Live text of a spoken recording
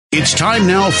It's time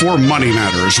now for Money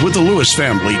Matters with the Lewis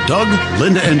family, Doug,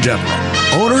 Linda, and Deborah,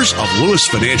 owners of Lewis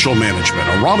Financial Management,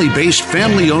 a Raleigh-based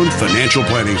family-owned financial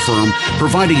planning firm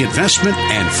providing investment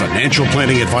and financial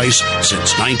planning advice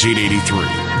since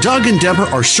 1983. Doug and Deborah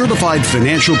are certified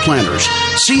financial planners,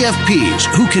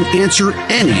 CFPs, who can answer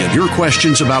any of your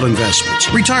questions about investments,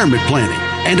 retirement planning,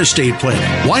 and estate planning.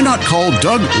 Why not call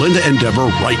Doug, Linda, and Deborah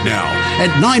right now at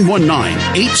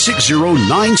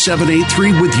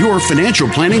 919-860-9783 with your financial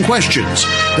planning questions.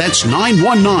 That's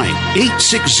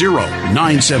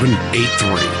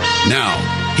 919-860-9783. Now,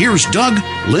 here's Doug,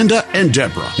 Linda, and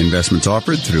Deborah. Investments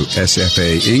offered through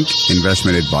SFA Inc.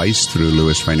 Investment advice through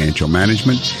Lewis Financial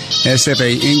Management.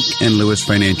 SFA Inc. and Lewis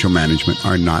Financial Management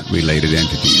are not related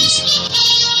entities.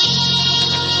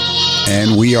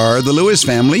 And we are the Lewis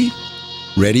family,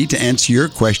 ready to answer your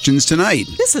questions tonight.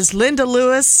 This is Linda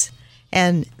Lewis,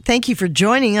 and thank you for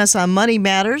joining us on Money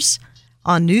Matters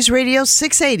on News Radio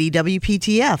 680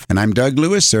 WPTF. And I'm Doug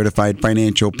Lewis, certified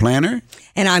financial planner.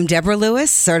 And I'm Deborah Lewis,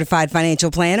 certified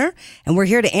financial planner. And we're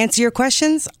here to answer your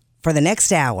questions for the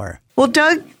next hour. Well,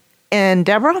 Doug and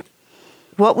Deborah,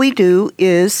 what we do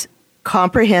is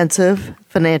comprehensive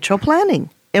financial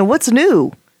planning. And what's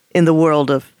new in the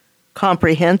world of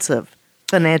comprehensive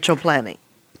financial planning?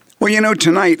 Well, you know,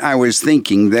 tonight I was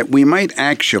thinking that we might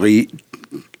actually,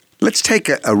 let's take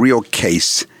a real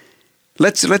case.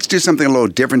 Let's do something a little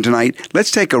different tonight. Let's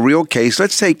take a real case.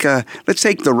 Let's take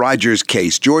the Rogers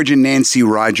case. George and Nancy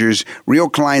Rogers, real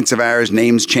clients of ours,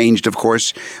 names changed, of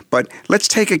course. But let's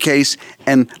take a case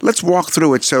and let's walk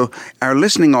through it so our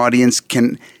listening audience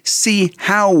can see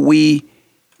how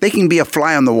they can be a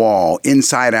fly on the wall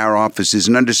inside our offices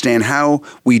and understand how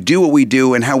we do what we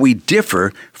do and how we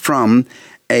differ from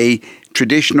a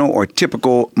traditional or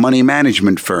typical money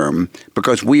management firm,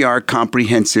 because we are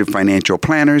comprehensive financial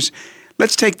planners.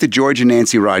 Let's take the George and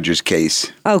Nancy Rogers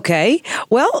case. Okay.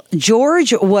 Well,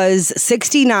 George was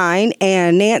 69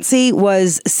 and Nancy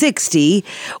was 60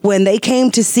 when they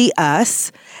came to see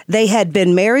us. They had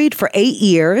been married for 8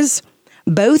 years.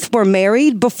 Both were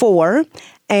married before,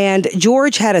 and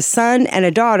George had a son and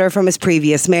a daughter from his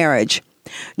previous marriage.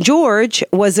 George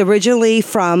was originally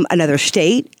from another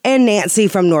state and Nancy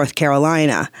from North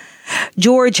Carolina.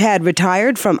 George had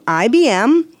retired from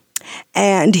IBM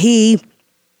and he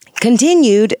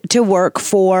continued to work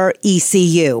for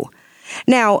ECU.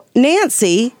 Now,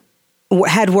 Nancy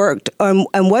had worked and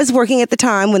was working at the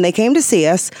time when they came to see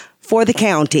us for the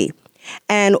county,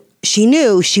 and she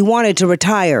knew she wanted to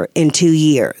retire in 2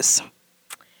 years.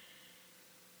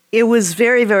 It was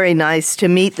very, very nice to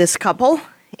meet this couple,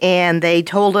 and they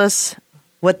told us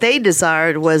what they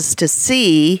desired was to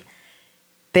see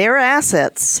their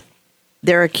assets,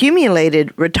 their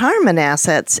accumulated retirement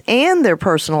assets and their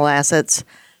personal assets,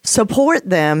 support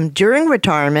them during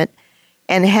retirement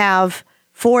and have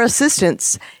for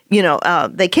assistance.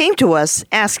 They came to us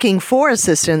asking for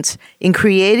assistance in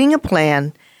creating a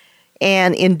plan,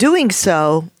 and in doing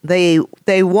so, they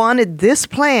wanted this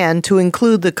plan to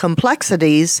include the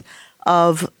complexities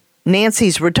of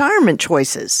Nancy's retirement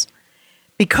choices.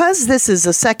 Because this is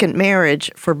a second marriage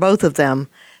for both of them,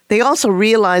 they also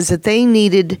realized that they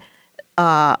needed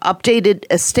updated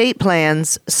estate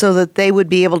plans so that they would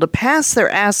be able to pass their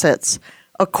assets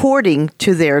according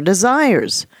to their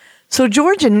desires. So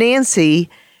George and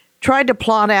Nancy tried to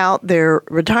plot out their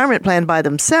retirement plan by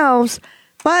themselves,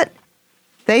 but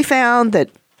they found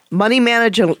that money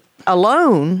management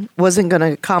alone wasn't going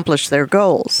to accomplish their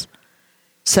goals.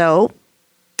 So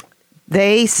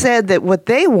they said that what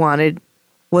they wanted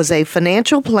was a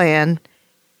financial plan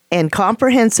and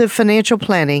comprehensive financial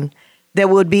planning that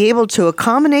would be able to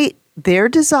accommodate their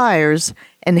desires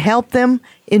and help them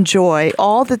enjoy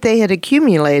all that they had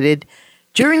accumulated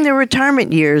during their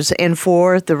retirement years and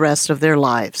for the rest of their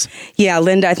lives. Yeah,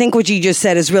 Linda, I think what you just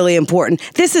said is really important.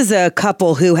 This is a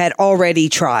couple who had already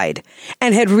tried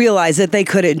and had realized that they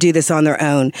couldn't do this on their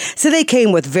own. So they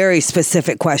came with very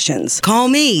specific questions. Call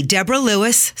me, Deborah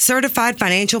Lewis, certified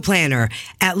financial planner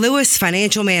at Lewis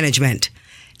Financial Management.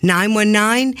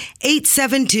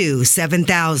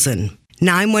 919-872-7000.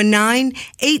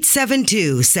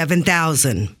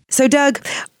 919-872-7000. So, Doug,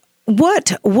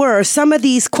 what were some of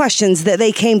these questions that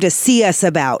they came to see us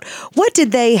about? What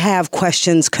did they have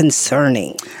questions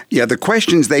concerning? Yeah, the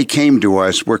questions they came to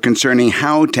us were concerning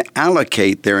how to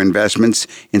allocate their investments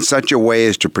in such a way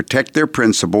as to protect their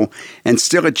principal and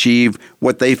still achieve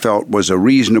what they felt was a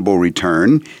reasonable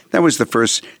return. That was the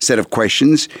first set of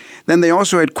questions. Then they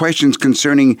also had questions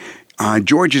concerning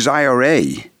George's IRA.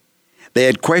 They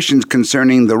had questions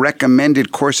concerning the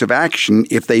recommended course of action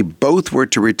if they both were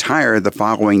to retire the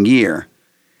following year.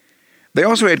 They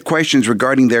also had questions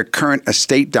regarding their current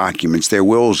estate documents, their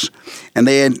wills, and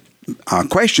they had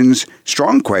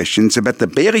strong questions about the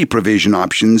Bailey provision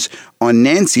options on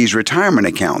Nancy's retirement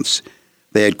accounts.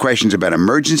 They had questions about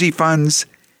emergency funds,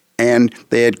 and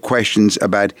they had questions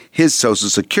about his Social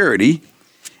Security.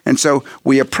 And so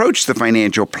we approached the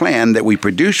financial plan that we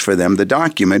produced for them, the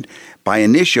document, by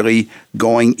initially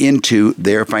going into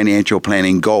their financial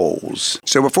planning goals.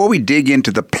 So before we dig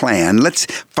into the plan, let's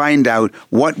find out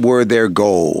what were their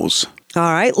goals. All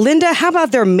right, Linda, how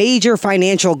about their major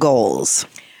financial goals?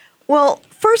 Well,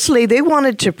 firstly, they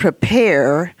wanted to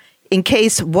prepare in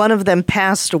case one of them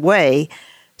passed away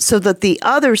so that the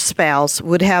other spouse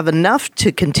would have enough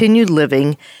to continue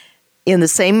living in the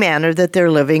same manner that they're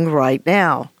living right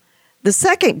now. The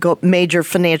second major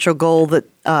financial goal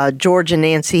that George and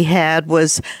Nancy had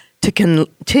was to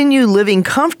continue living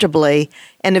comfortably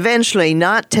and eventually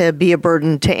not to be a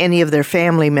burden to any of their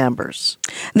family members.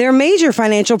 Their major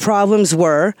financial problems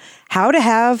were how to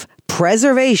have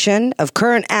preservation of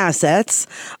current assets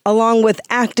along with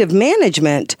active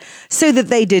management so that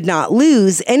they did not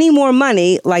lose any more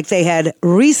money like they had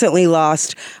recently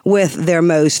lost with their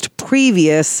most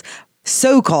previous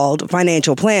so-called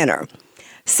financial planner.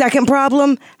 Second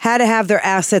problem, how to have their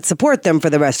assets support them for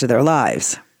the rest of their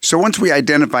lives. So once we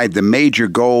identified the major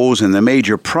goals and the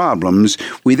major problems,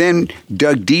 we then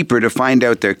dug deeper to find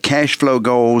out their cash flow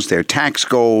goals, their tax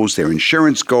goals, their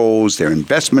insurance goals, their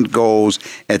investment goals,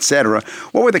 etc.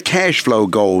 What were the cash flow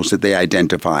goals that they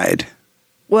identified?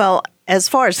 Well, as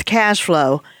far as cash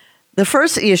flow, the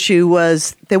first issue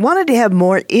was they wanted to have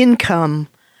more incoming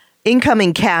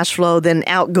cash flow than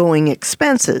outgoing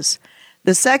expenses.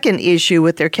 The second issue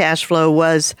with their cash flow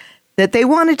was that they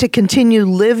wanted to continue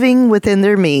living within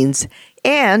their means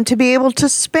and to be able to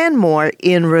spend more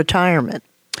in retirement.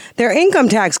 Their income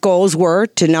tax goals were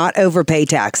to not overpay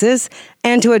taxes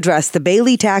and to address the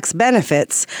Bailey tax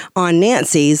benefits on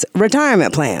Nancy's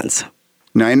retirement plans.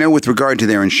 Now, I know with regard to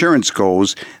their insurance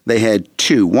goals, they had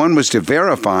two. One was to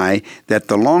verify that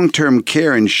the long-term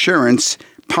care insurance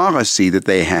policy that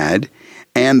they had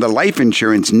and the life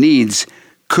insurance needs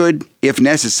could, if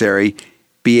necessary,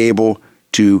 be able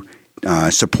to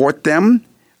support them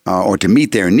or to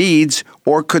meet their needs,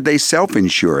 or could they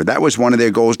self-insure? That was one of their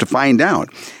goals to find out.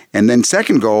 And then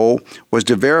second goal was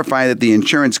to verify that the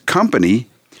insurance company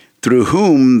through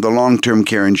whom the long-term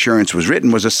care insurance was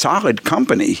written was a solid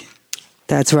company.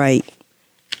 That's right.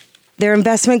 Their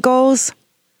investment goals?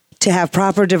 To have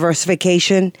proper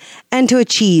diversification and to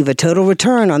achieve a total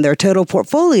return on their total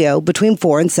portfolio between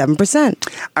 4 and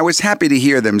 7%. I was happy to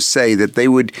hear them say that they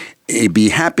would be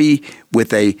happy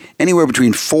with anywhere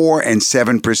between 4 and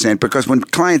 7%, because when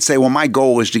clients say, well, my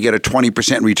goal is to get a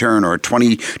 20% return or a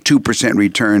 22%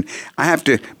 return, I have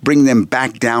to bring them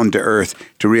back down to earth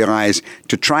to realize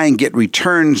to try and get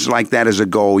returns like that as a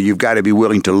goal, you've got to be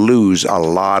willing to lose a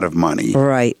lot of money.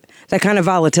 Right. That kind of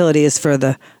volatility is for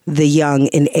the young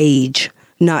in age,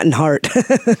 not in heart.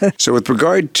 So with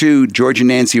regard to George and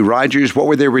Nancy Rogers, what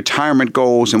were their retirement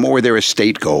goals and what were their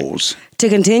estate goals? To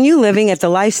continue living at the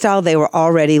lifestyle they were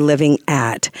already living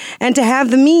at, and to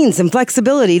have the means and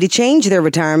flexibility to change their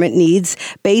retirement needs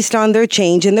based on their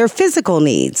change in their physical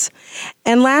needs.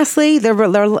 And lastly, their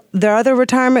other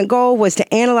retirement goal was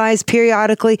to analyze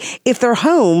periodically if their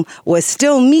home was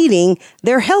still meeting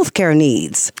their health care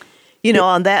needs. You know,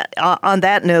 on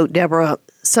that note, Deborah,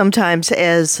 sometimes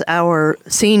as our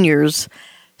seniors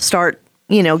start,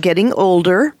 getting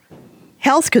older,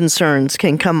 health concerns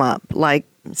can come up. Like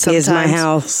sometimes, is my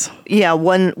house? Yeah,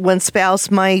 one spouse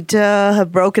might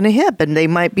have broken a hip and they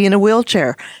might be in a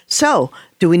wheelchair. So,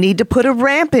 do we need to put a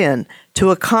ramp in to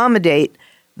accommodate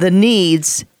the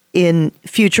needs in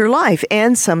future life?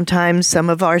 And sometimes some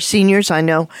of our seniors, I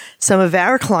know some of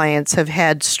our clients have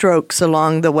had strokes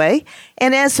along the way.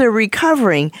 And as they're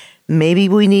recovering, maybe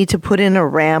we need to put in a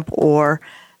ramp or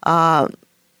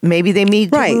maybe they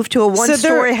need to move to a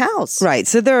one-story house. Right.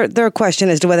 So their question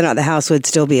as to whether or not the house would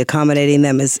still be accommodating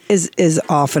them is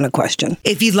often a question.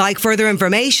 If you'd like further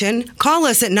information, call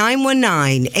us at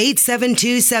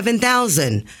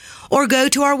 919-872-7000 or go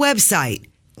to our website,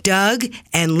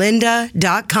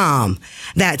 DougAndLinda.com.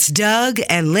 That's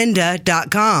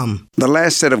DougAndLinda.com. The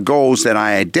last set of goals that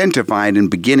I identified in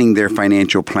beginning their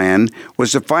financial plan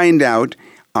was to find out,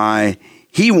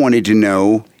 he wanted to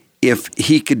know if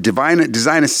he could design an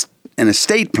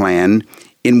estate plan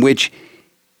in which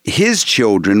his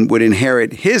children would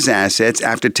inherit his assets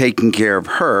after taking care of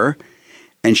her,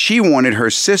 and she wanted her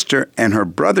sister and her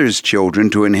brother's children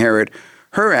to inherit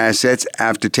her assets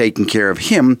after taking care of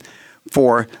him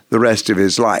for the rest of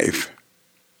his life.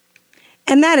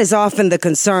 And that is often the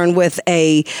concern with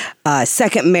a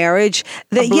second marriage.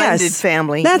 That A blended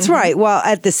family. That's right. Well,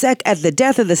 at the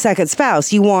death of the second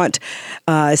spouse, you want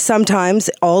sometimes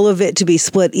all of it to be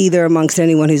split either amongst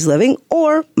anyone who's living,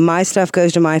 or my stuff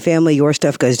goes to my family, your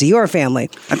stuff goes to your family.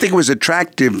 I think it was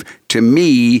attractive to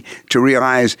me to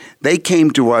realize they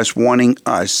came to us wanting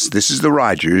us, this is the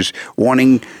Rogers,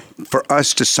 wanting for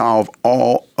us to solve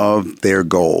all of their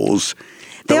goals.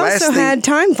 They also had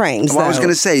time frames. Well, I was going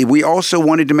to say, we also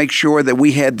wanted to make sure that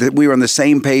we were on the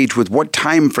same page with what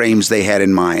time frames they had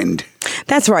in mind.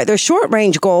 That's right. Their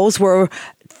short-range goals were,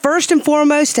 first and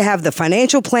foremost, to have the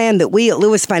financial plan that we at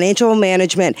Lewis Financial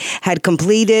Management had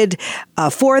completed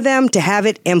for them, to have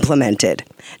it implemented.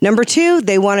 Number 2,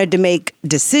 they wanted to make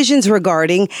decisions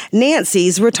regarding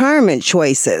Nancy's retirement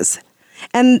choices.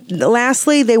 And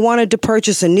lastly, they wanted to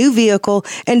purchase a new vehicle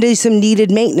and do some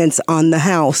needed maintenance on the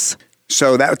house.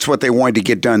 So that's what they wanted to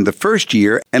get done the first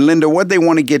year. And Linda, what they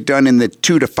want to get done in the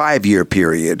 2 to 5 year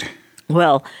period?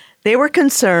 Well, they were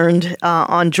concerned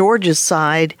on George's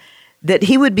side that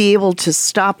he would be able to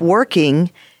stop working.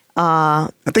 I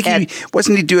think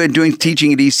wasn't he doing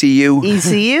teaching at ECU?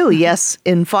 ECU, yes,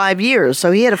 in 5 years.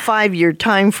 So he had a 5-year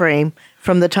time frame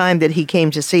from the time that he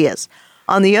came to see us.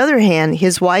 On the other hand,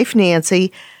 his wife,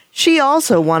 Nancy, she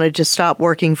also wanted to stop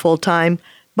working full-time,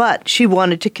 but she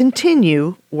wanted to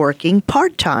continue working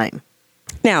part-time.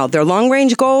 Now, their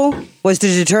long-range goal was to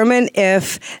determine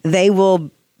if they will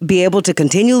be able to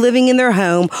continue living in their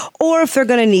home or if they're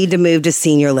going to need to move to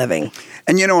senior living.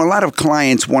 And, a lot of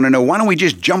clients want to know, why don't we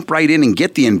just jump right in and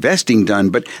get the investing done?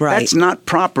 But That's not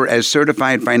proper as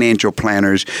certified financial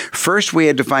planners. First, we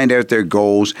had to find out their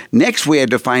goals. Next, we had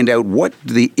to find out what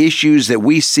the issues that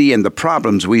we see and the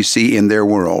problems we see in their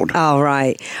world. All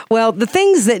right. Well, the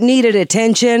things that needed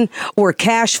attention were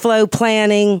cash flow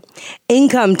planning,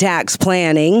 income tax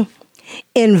planning,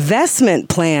 investment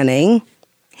planning,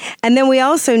 and then we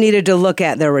also needed to look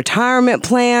at their retirement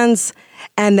plans,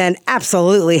 and then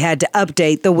absolutely had to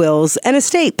update the wills and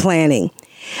estate planning.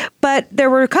 But there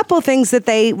were a couple of things that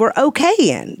they were okay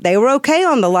in. They were okay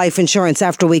on the life insurance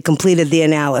after we completed the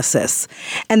analysis.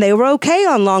 And they were okay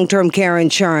on long-term care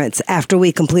insurance after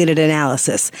we completed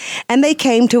analysis. And they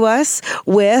came to us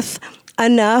with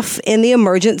enough in the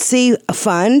emergency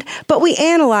fund, but we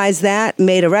analyzed that,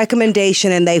 made a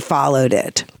recommendation, and they followed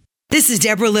it. This is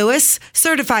Deborah Lewis,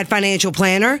 Certified Financial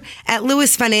Planner at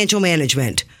Lewis Financial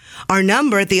Management. Our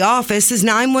number at the office is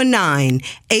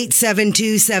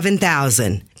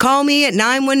 919-872-7000. Call me at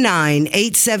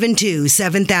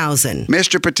 919-872-7000.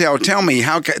 Mr. Patel, tell me,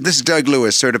 this is Doug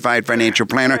Lewis, Certified Financial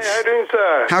Planner. Hey, how are you doing,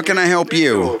 sir? How can I help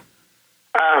you?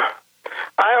 I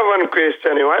have one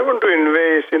question. I want to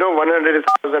invest,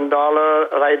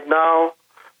 $100,000 right now,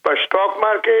 but stock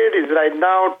market is right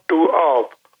now too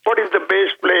up. What is the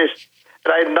best place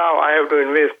right now I have to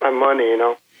invest my money,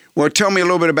 Well, tell me a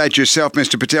little bit about yourself,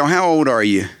 Mr. Patel. How old are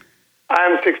you?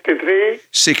 I'm 63.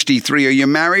 63. Are you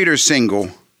married or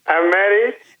single? I'm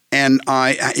married. And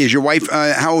is your wife,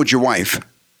 how old is your wife?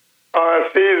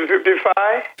 She's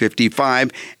 55.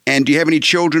 55. And do you have any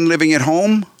children living at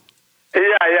home? Yeah.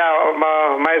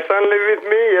 My son lives with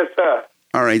me. Yes, sir.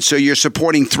 All right. So you're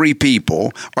supporting 3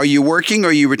 people. Are you working or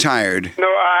are you retired? No,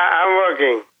 I'm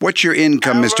working. What's your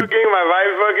income, I'm Mr. working, my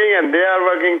wife's working, and they are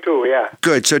working too, yeah.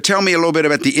 Good. So tell me a little bit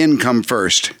about the income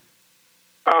first.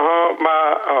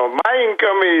 My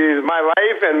income is, my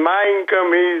wife and my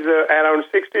income is around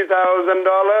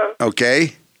 $60,000.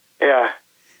 Okay. Yeah.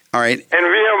 All right. And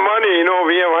we have money,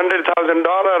 we have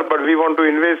 $100,000, but we want to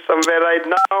invest somewhere right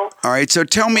now. All right. So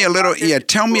tell me a little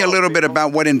bit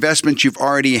about what investments you've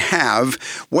already have.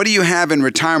 What do you have in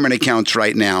retirement accounts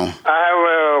right now? I have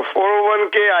a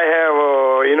 401k. I have,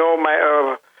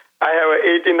 I have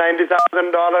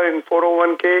 $80,000-$90,000 in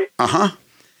 401k. Uh-huh.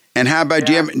 And how about,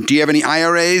 do you have any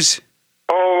IRAs?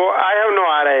 Oh, I have no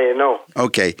IRA, no.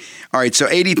 Okay. All right. So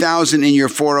 $80,000 in your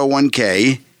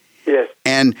 401k. Yes.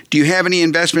 And do you have any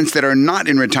investments that are not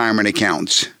in retirement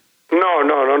accounts? No,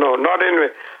 not in.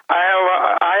 I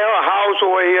have a house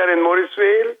over here in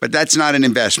Morrisville. But that's not an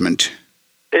investment.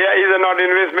 Yeah, it's not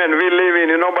investment. We live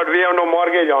in, but we have no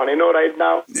mortgage on, right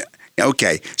now.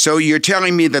 Okay. So you're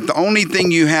telling me that the only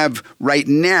thing you have right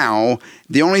now,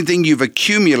 the only thing you've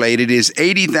accumulated is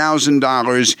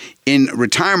 $80,000 in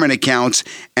retirement accounts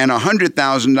and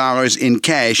 $100,000 in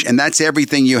cash, and that's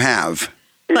everything you have.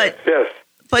 But, yes.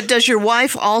 But does your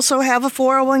wife also have a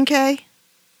 401k?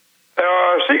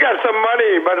 She got some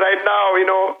money, but right now,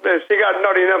 she got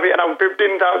not enough, around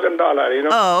 $15,000,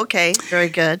 Oh, okay. Very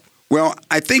good. Well,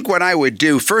 I think what I would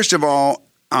do, first of all,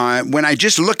 when I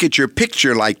just look at your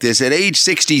picture like this, at age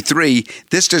 63,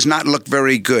 this does not look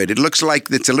very good. It looks like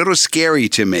it's a little scary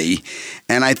to me.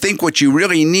 And I think what you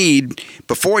really need,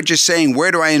 before just saying,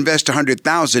 where do I invest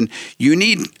 $100,000, you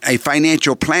need a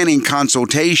financial planning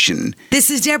consultation. This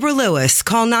is Deborah Lewis.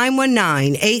 Call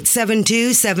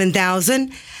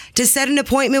 919-872-7000 to set an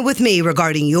appointment with me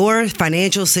regarding your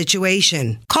financial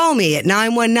situation. Call me at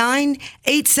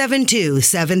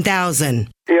 919-872-7000.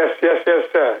 Yes,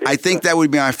 sir. I think that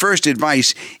would be my first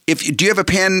advice. Do you have a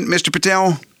pen, Mr.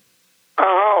 Patel?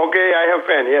 Okay, I have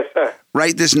pen. Yes, sir.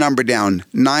 Write this number down,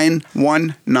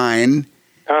 919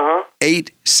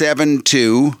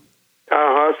 872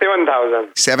 7,000.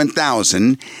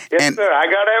 7,000. Yes, sir. I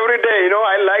got every day.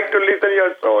 I like to listen to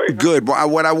your show. Good. Well,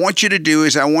 what I want you to do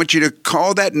is I want you to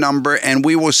call that number, and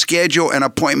we will schedule an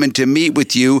appointment to meet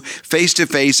with you face to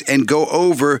face and go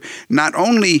over not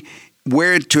only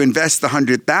where to invest the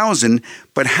 $100,000,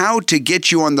 but how to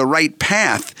get you on the right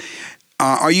path.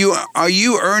 Are you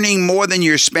earning more than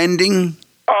you're spending?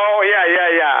 Oh, yeah.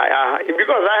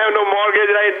 Because I have no mortgage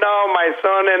right now. My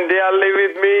son and they all live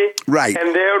with me. Right.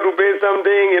 And they have to pay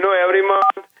something, every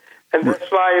month. And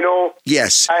that's why,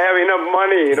 Yes. I have enough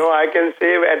money. I can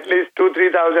save at least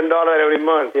 $2,000-$3,000 every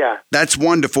month. Yeah. That's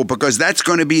wonderful, because that's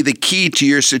going to be the key to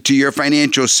your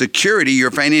financial security.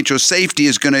 Your financial safety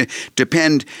is going to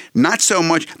depend not so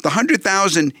much. The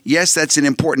 $100,000, yes, that's an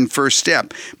important first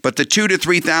step. But the $2,000 to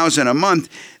 $3,000 a month,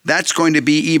 that's going to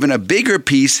be even a bigger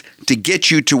piece to get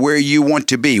you to where you want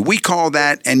to be. We call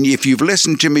that, and if you've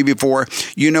listened to me before,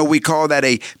 we call that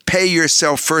a pay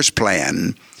yourself first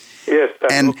plan. Yes, sir.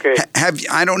 And okay.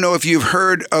 I don't know if you've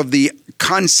heard of the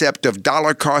concept of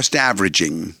dollar cost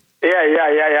averaging. Yeah.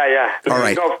 All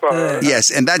right. Yes,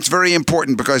 and that's very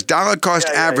important, because dollar cost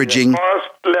averaging.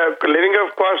 Living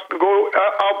of cost go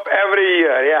up every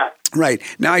year. Yeah. Right.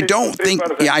 Now, I don't think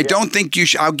you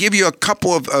should. I'll give you a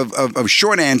couple of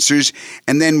short answers,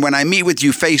 and then when I meet with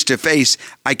you face to face,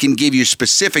 I can give you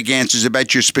specific answers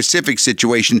about your specific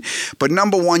situation. But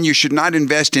number one, you should not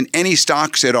invest in any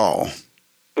stocks at all.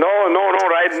 No.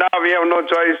 Right now, we have no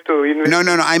choice to invest. No.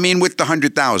 I mean with the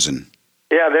 $100,000.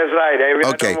 Yeah, that's right. I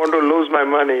Okay. don't want to lose my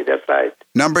money. That's right.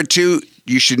 Number two,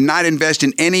 you should not invest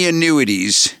in any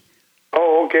annuities.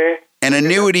 Oh, okay. An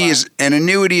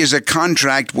annuity is a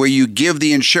contract where you give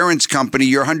the insurance company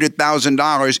your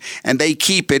 $100,000 and they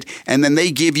keep it, and then they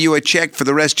give you a check for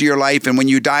the rest of your life, and when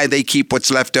you die, they keep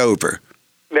what's left over.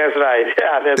 That's right.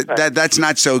 Yeah, that's right. That's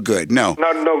not so good. No.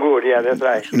 No good. Yeah, that's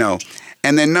right. No.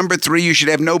 And then number three, you should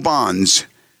have no bonds.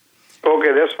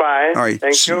 Okay, that's fine. All right.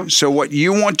 Thank you. So what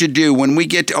you want to do when we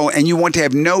get to, and you want to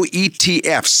have no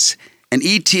ETFs. An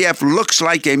ETF looks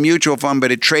like a mutual fund,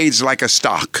 but it trades like a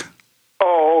stock.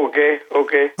 Oh,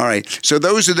 okay. All right. So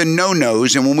those are the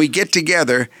no-nos. And when we get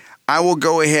together, I will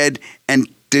go ahead and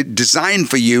design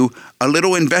for you a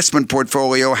little investment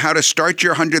portfolio, how to start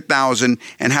your $100,000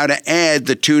 and how to add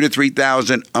the $2,000 to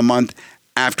 $3,000 a month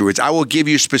afterwards. I will give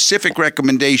you specific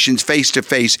recommendations face to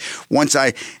face once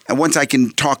I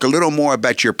can talk a little more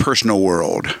about your personal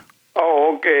world.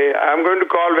 Oh, okay. I'm going to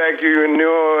call back you in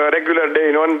your regular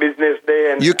day, on business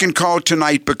day. And you can call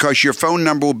tonight, because your phone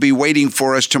number will be waiting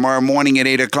for us tomorrow morning at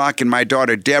 8 o'clock, and my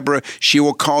daughter, Deborah, she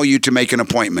will call you to make an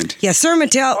appointment. Yes, sir,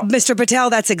 Mr. Patel,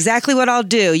 that's exactly what I'll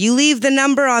do. You leave the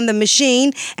number on the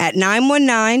machine at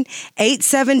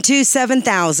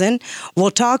 919-872-7000.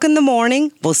 We'll talk in the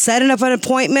morning. We'll set up an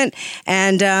appointment,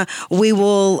 and we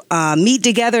will meet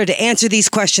together to answer these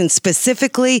questions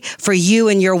specifically for you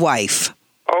and your wife.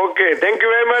 Okay, thank you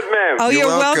very much, ma'am. Oh, you're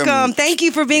welcome. Thank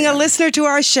you for being a listener to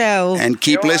our show. And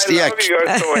keep listening. I love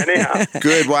your show anyhow.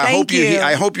 Good. Well, I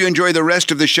hope you enjoy the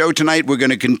rest of the show tonight. We're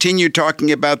going to continue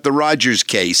talking about the Rogers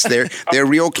case. They're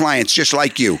real clients, just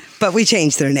like you. But we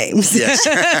changed their names. Yes.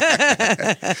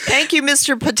 Thank you,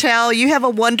 Mr. Patel. You have a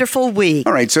wonderful week.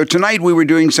 All right. So tonight we were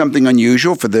doing something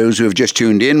unusual for those who have just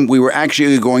tuned in. We were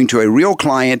actually going to a real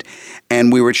client,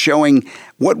 and we were showing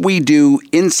what we do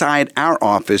inside our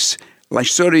office, like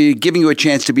sort of giving you a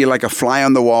chance to be like a fly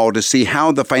on the wall to see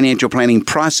how the financial planning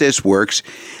process works.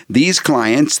 These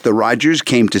clients, the Rogers,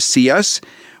 came to see us.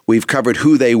 We've covered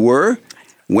who they were,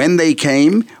 when they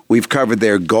came. We've covered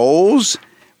their goals.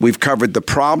 We've covered the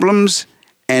problems.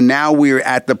 And now we're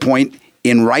at the point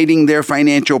in writing their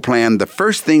financial plan. The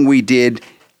first thing we did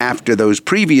after those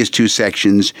previous two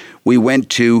sections, we went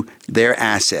to their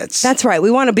assets. That's right.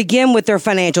 We want to begin with their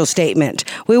financial statement.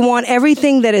 We want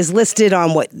everything that is listed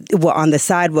on what on the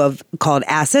side of called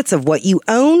assets of what you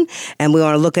own, and we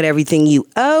want to look at everything you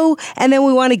owe, and then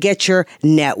we want to get your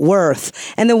net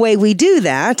worth. And the way we do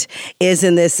that is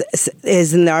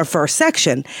in our first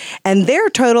section. And their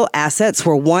total assets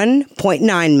were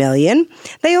 $1.9 million.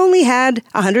 They only had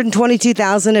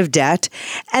 $122,000 of debt,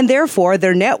 and therefore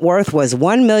their net worth was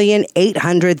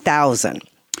 $1,800,000.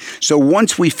 So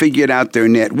once we figured out their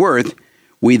net worth,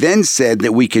 we then said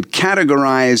that we could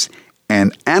categorize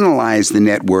and analyze the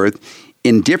net worth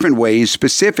in different ways,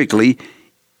 specifically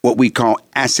what we call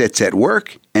assets at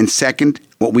work, and second,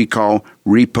 what we call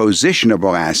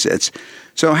repositionable assets.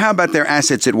 So how about their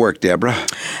assets at work, Deborah?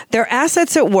 Their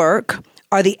assets at work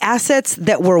are the assets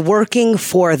that were working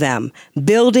for them,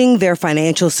 building their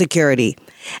financial security.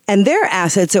 And their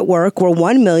assets at work were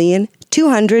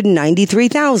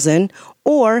 $1,293,000,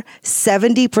 or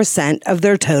 70% of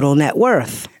their total net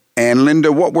worth. And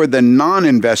Linda, what were the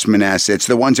non-investment assets,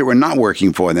 the ones that were not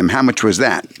working for them? How much was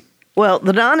that? Well,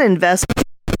 the non-investment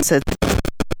assets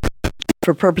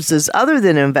for purposes other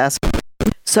than investment.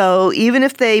 So even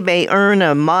if they may earn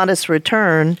a modest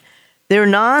return, their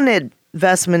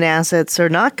non-investment assets are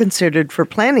not considered for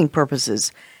planning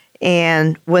purposes.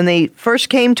 And when they first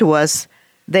came to us,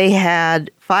 they had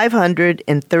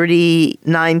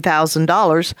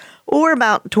 $539,000, or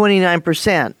about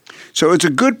 29%. So it's a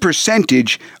good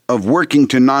percentage of working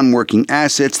to non-working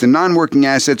assets. The non-working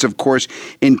assets, of course,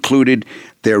 included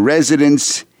their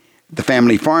residence, the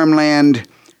family farmland,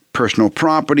 personal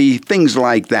property, things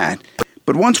like that.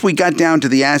 But once we got down to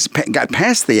got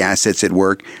past the assets at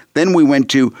work, then we went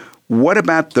to, what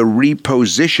about the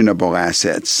repositionable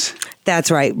assets?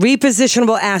 That's right.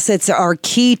 Repositionable assets are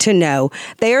key to know.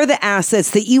 They are the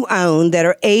assets that you own that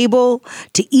are able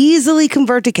to easily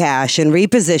convert to cash and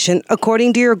reposition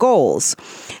according to your goals.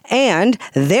 And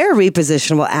their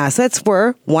repositionable assets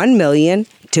were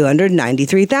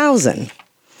 $1,293,000.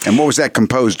 And what was that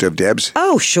composed of, Debs?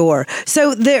 Oh, sure.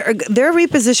 So their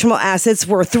repositionable assets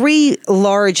were three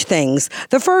large things.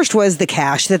 The first was the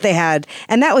cash that they had,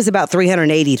 and that was about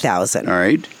 $380,000. All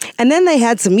right. And then they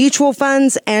had some mutual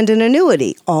funds and an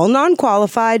annuity, all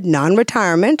non-qualified,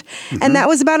 non-retirement, and that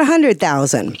was about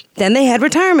 $100,000. Then they had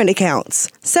retirement accounts,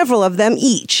 several of them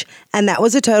each, and that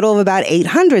was a total of about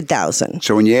 $800,000.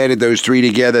 So when you added those three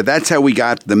together, that's how we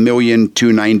got the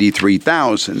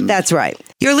 $1,293,000. That's right.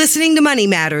 You're listening to Money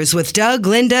Matters with Doug,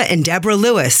 Linda, and Deborah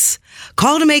Lewis.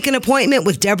 Call to make an appointment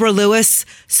with Deborah Lewis,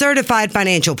 certified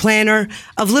financial planner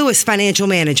of Lewis Financial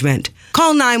Management.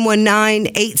 Call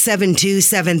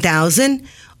 919-872-7000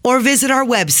 or visit our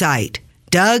website,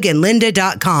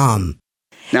 dougandlinda.com.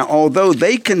 Now, although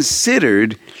they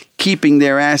considered keeping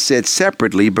their assets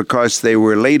separately because they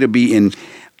were later be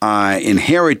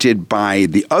inherited by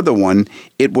the other one,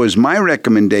 it was my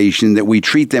recommendation that we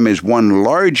treat them as one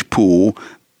large pool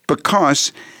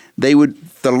because the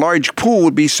large pool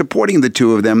would be supporting the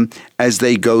two of them as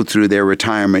they go through their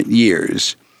retirement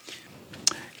years.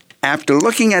 After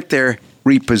looking at their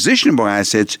repositionable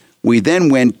assets, we then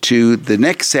went to the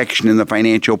next section in the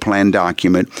financial plan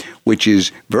document, which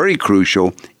is very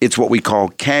crucial. It's what we call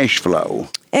cash flow.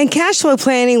 And cash flow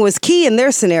planning was key in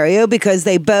their scenario because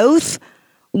they both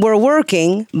were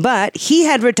working, but he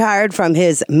had retired from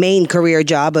his main career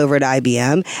job over at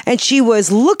IBM, and she was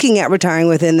looking at retiring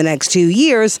within the next 2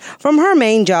 years from her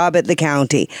main job at the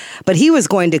county. But he was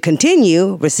going to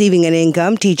continue receiving an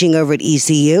income teaching over at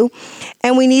ECU,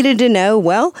 and we needed to know,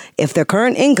 well, if their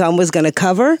current income was going to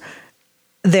cover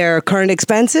their current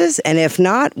expenses, and if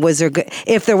not,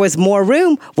 if there was more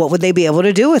room, what would they be able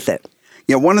to do with it?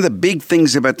 Yeah, one of the big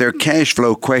things about their cash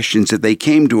flow questions that they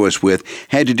came to us with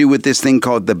had to do with this thing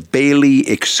called the Bailey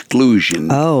exclusion.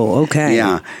 Oh, okay.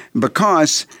 Yeah,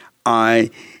 because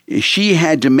she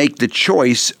had to make the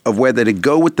choice of whether to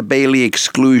go with the Bailey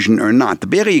exclusion or not. The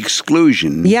Bailey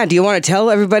exclusion... Yeah, do you want to tell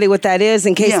everybody what that is?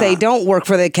 In case they don't work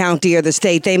for the county or the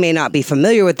state, they may not be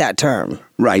familiar with that term.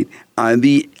 Right.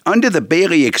 Under the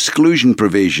Bailey exclusion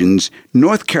provisions,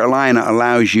 North Carolina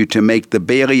allows you to make the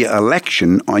Bailey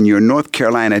election on your North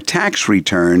Carolina tax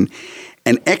return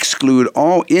and exclude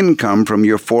all income from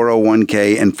your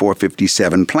 401k and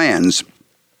 457 plans.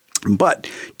 But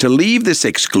to leave this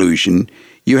exclusion,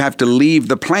 you have to leave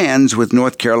the plans with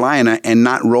North Carolina and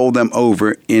not roll them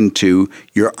over into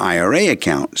your IRA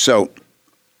account. So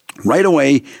right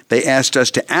away, they asked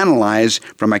us to analyze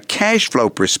from a cash flow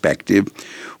perspective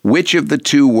which of the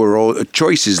two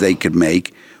choices they could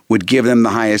make would give them the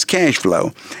highest cash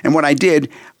flow. And what I did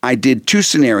 2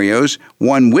 scenarios,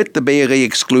 one with the Bailey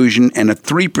exclusion and a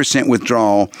 3%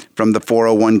 withdrawal from the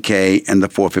 401k and the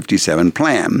 457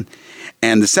 plan.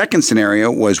 And the second scenario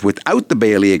was without the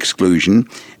Bailey exclusion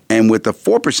and with a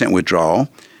 4% withdrawal,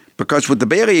 because with the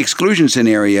Bailey exclusion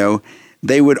scenario,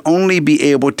 they would only be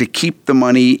able to keep the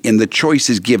money in the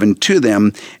choices given to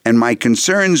them. And my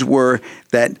concerns were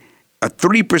that a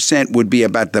 3% would be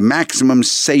about the maximum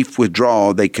safe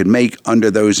withdrawal they could make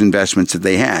under those investments that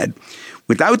they had.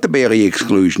 Without the Bailey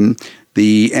exclusion,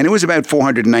 and it was about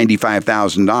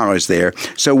 $495,000 there.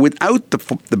 So without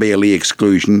the Bailey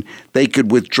exclusion, they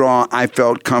could withdraw, I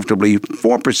felt comfortably,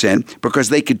 4% because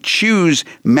they could choose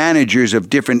managers of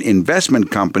different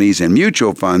investment companies and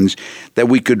mutual funds that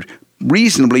we could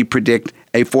reasonably predict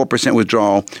a 4%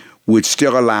 withdrawal would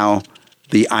still allow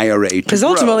the IRA to grow. Because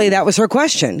ultimately that was her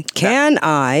question. Can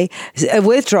I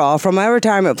withdraw from my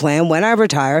retirement plan when I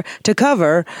retire to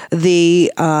cover to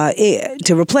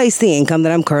replace the income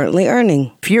that I'm currently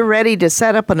earning? If you're ready to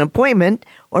set up an appointment,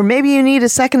 or maybe you need a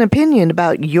second opinion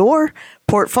about your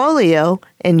portfolio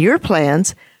and your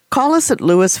plans, call us at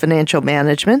Lewis Financial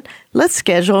Management. Let's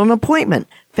schedule an appointment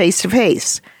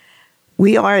face-to-face.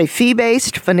 We are a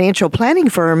fee-based financial planning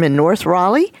firm in North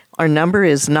Raleigh. Our number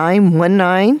is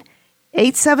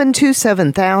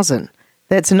 919-872-7000.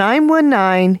 That's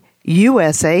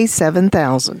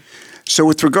 919-USA-7000. So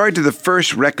with regard to the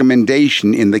first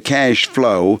recommendation in the cash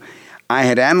flow, I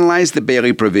had analyzed the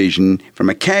Bailey provision from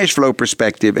a cash flow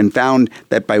perspective and found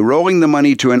that by rolling the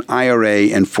money to an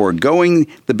IRA and foregoing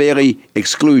the Bailey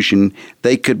exclusion,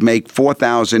 they could make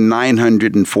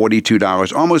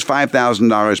 $4,942, almost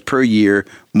 $5,000 per year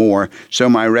more. So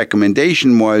my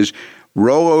recommendation was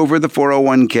roll over the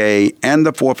 401k and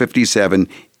the 457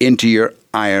 into your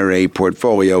IRA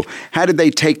portfolio. How did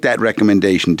they take that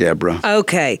recommendation, Deborah?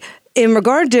 Okay. In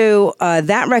regard to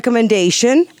that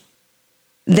recommendation,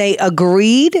 they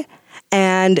agreed,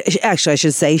 and actually I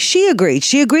should say she agreed.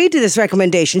 She agreed to this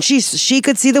recommendation. She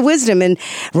could see the wisdom in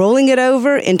rolling it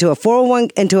over into from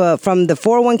the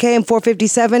 401k and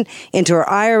 457 into her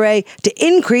IRA to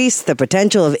increase the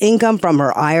potential of income from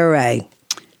her IRA.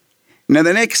 Now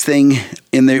the next thing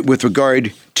with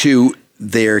regard to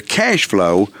their cash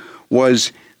flow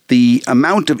was the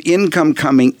amount of income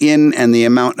coming in and the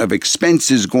amount of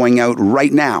expenses going out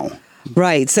right now.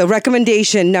 Right. So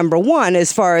recommendation number 1,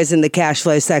 as far as in the cash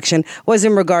flow section, was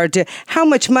in regard to how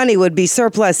much money would be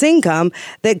surplus income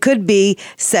that could be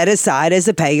set aside as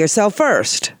a pay yourself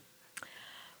first.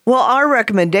 Well, our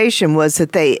recommendation was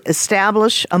that they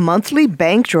establish a monthly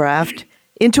bank draft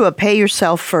into a pay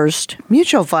yourself first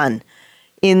mutual fund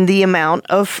in the amount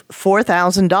of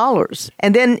 $4,000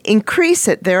 and then increase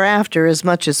it thereafter as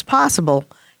much as possible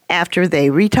after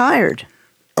they retired.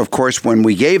 Of course, when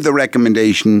we gave the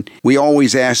recommendation, we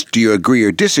always asked, do you agree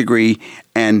or disagree?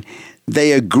 And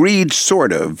they agreed,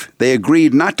 sort of. They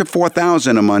agreed not to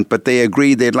 $4,000 a month, but they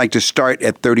agreed they'd like to start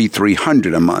at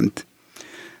 $3,300 a month.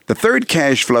 The third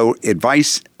cash flow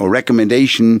advice or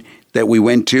recommendation that we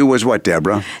went to was what,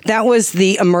 Deborah? That was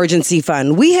the emergency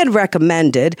fund. We had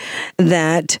recommended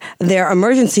that their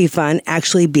emergency fund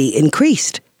actually be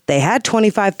increased. They had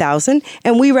 $25,000,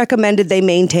 and we recommended they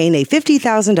maintain a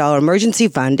 $50,000 emergency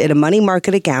fund in a money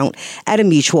market account at a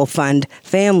mutual fund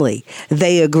family.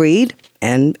 They agreed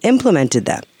and implemented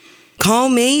that. Call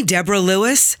me, Deborah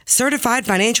Lewis, certified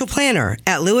financial planner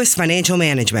at Lewis Financial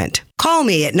Management. Call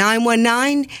me at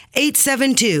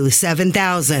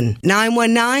 919-872-7000.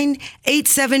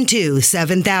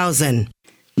 919-872-7000.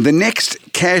 The next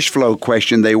cash flow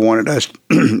question they wanted us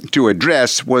to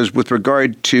address was with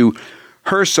regard to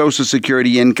her Social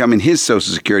Security income and his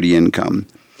Social Security income.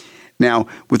 Now,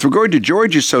 with regard to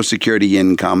George's Social Security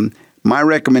income, my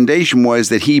recommendation was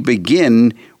that he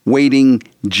begin waiting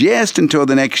just until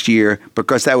the next year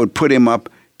because that would put him up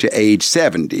to age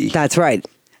 70. That's right.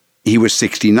 He was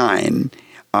 69.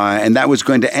 And that was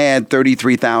going to add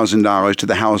 $33,000 to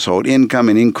the household income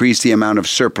and increase the amount of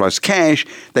surplus cash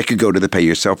that could go to the Pay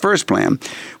Yourself First plan.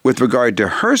 With regard to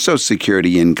her Social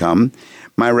Security income,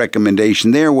 my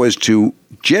recommendation there was to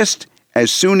just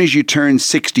as soon as you turn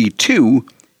 62,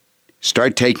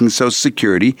 start taking Social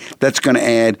Security. That's going to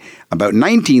add about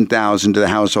 $19,000 to the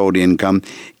household income,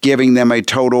 giving them a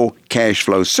total cash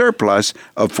flow surplus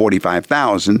of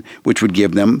 $45,000, which would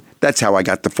give them, that's how I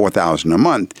got the $4,000 a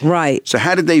month. Right. So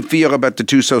how did they feel about the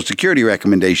two Social Security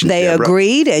recommendations, They Deborah?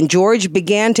 agreed, and George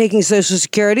began taking Social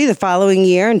Security the following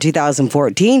year in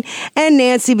 2014, and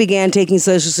Nancy began taking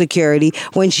Social Security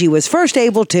when she was first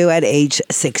able to at age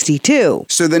 62.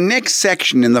 So the next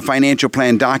section in the financial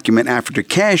plan document after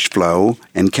cash flow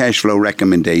and cash flow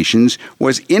recommendations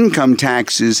was income income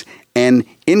taxes and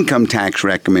income tax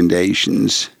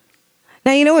recommendations.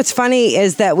 Now, you know what's funny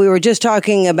is that we were just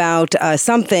talking about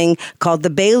something called the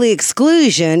Bailey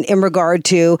exclusion in regard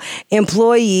to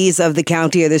employees of the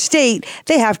county or the state.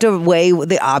 They have to weigh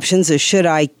the options of should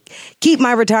I keep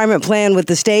my retirement plan with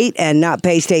the state and not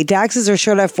pay state taxes, or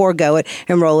should I forego it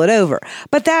and roll it over?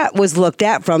 But that was looked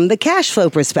at from the cash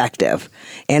flow perspective.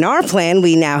 In our plan,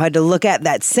 we now had to look at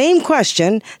that same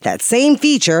question, that same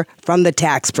feature from the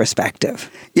tax perspective.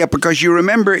 Yeah, because you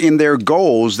remember in their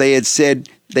goals, they had said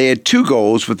they had two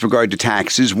goals with regard to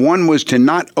taxes. One was to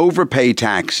not overpay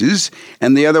taxes,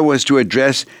 and the other was to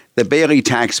address the Bailey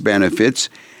tax benefits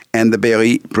and the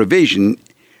Bailey provision.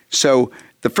 So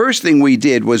the first thing we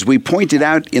did was we pointed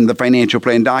out in the financial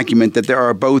plan document that there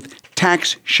are both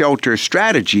tax shelter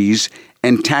strategies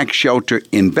and tax shelter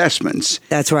investments.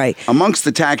 That's right. Amongst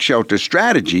the tax shelter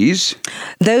strategies,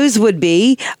 those would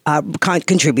be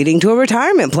contributing to a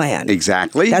retirement plan.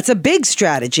 Exactly. That's a big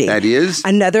strategy. That is.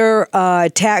 Another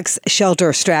tax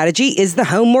shelter strategy is the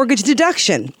home mortgage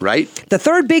deduction. Right. The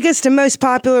third biggest and most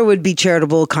popular would be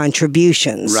charitable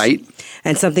contributions. Right.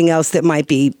 And something else that might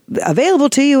be available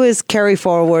to you is carry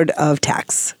forward of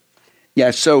tax.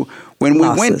 Yeah, so when we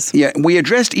we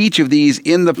addressed each of these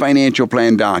in the financial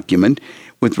plan document.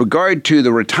 With regard to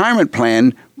the retirement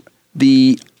plan,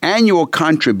 the annual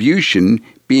contribution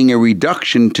being a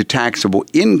reduction to taxable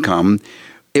income,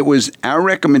 it was our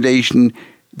recommendation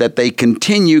that they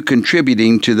continue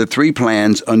contributing to the three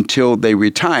plans until they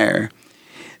retire.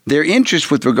 Their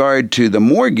interest with regard to the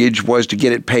mortgage was to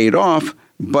get it paid off,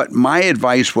 but my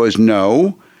advice was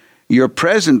no. You're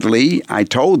presently, I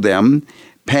told them,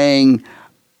 paying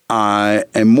a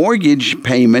mortgage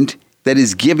payment that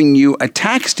is giving you a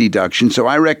tax deduction. So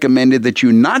I recommended that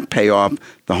you not pay off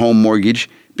the home mortgage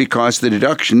because the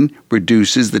deduction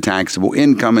reduces the taxable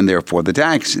income and therefore the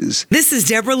taxes. This is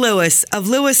Deborah Lewis of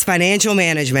Lewis Financial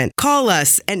Management. Call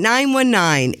us at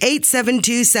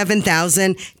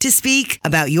 919-872-7000 to speak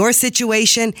about your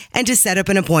situation and to set up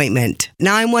an appointment.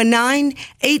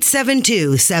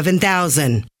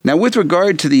 919-872-7000. Now, with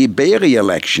regard to the Bailey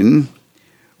election,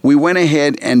 we went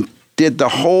ahead and did the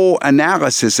whole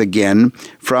analysis again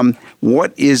from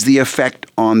what is the effect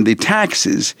on the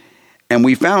taxes. And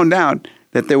we found out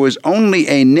that there was only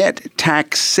a net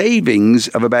tax savings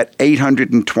of about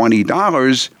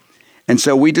 $820. And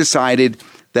so we decided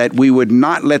that we would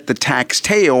not let the tax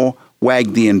tail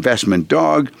wag the investment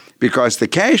dog because the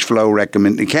cash flow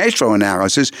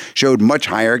analysis showed much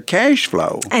higher cash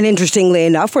flow. And interestingly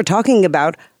enough, we're talking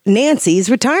about Nancy's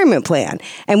retirement plan.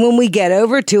 And when we get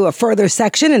over to a further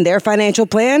section in their financial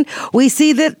plan, we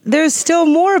see that there's still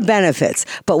more benefits.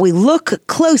 But we look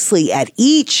closely at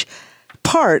each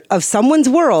part of someone's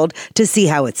world to see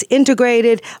how it's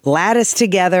integrated, latticed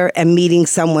together, and meeting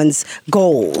someone's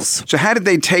goals. So how did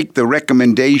they take the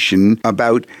recommendation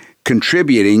about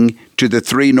contributing to the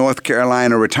 3 North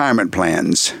Carolina retirement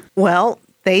plans? Well,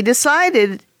 they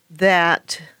decided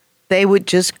that they would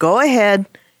just go ahead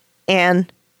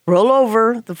and roll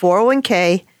over the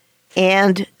 401k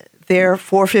and their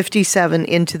 457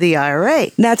 into the IRA.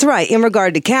 That's right, in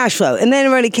regard to cash flow. And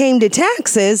then when it came to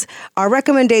taxes, our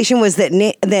recommendation was that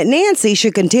that Nancy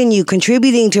should continue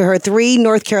contributing to her 3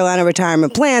 North Carolina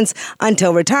retirement plans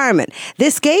until retirement.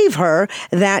 This gave her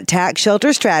that tax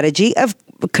shelter strategy of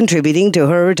contributing to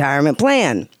her retirement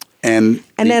plan. And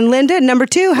then, Linda, number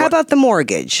 2, how about the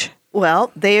mortgage?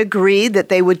 Well, they agreed that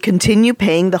they would continue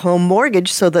paying the home mortgage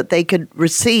so that they could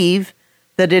receive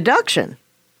the deduction.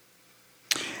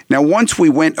 Now, once we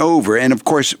went over, and of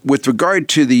course, with regard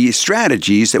to the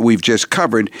strategies that we've just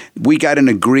covered, we got an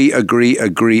agree.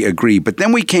 But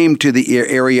then we came to the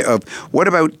area of what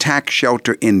about tax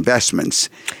shelter investments?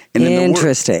 And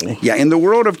interesting. In the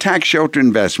world of tax shelter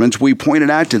investments, we pointed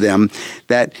out to them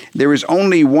that there is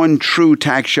only one true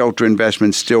tax shelter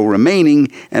investment still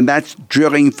remaining, and that's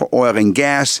drilling for oil and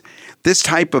gas. This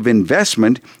type of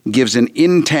investment gives an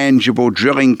intangible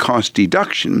drilling cost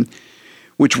deduction,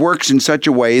 which works in such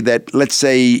a way that, let's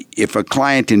say, if a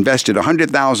client invested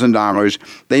 $100,000,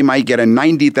 they might get a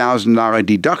 $90,000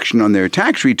 deduction on their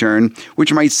tax return,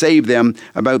 which might save them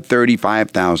about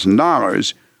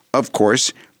 $35,000. Of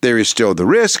course, there is still the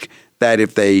risk that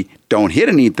if they don't hit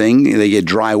anything, they get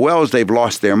dry wells, they've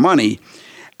lost their money.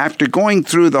 After going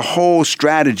through the whole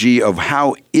strategy of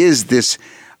how is this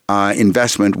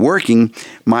investment working,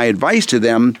 my advice to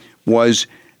them was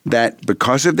that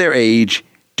because of their age,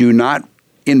 do not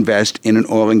invest in an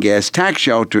oil and gas tax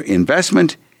shelter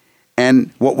investment.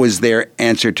 And what was their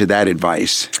answer to that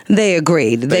advice? They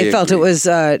agreed. They felt it was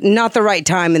not the right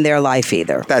time in their life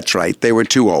either. That's right. They were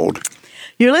too old.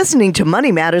 You're listening to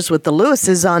Money Matters with the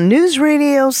Lewises on News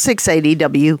Radio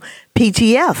 680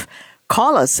 WPTF.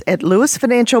 Call us at Lewis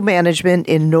Financial Management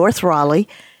in North Raleigh.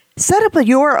 Set up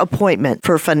your appointment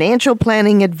for financial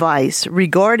planning advice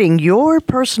regarding your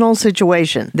personal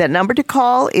situation. That number to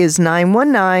call is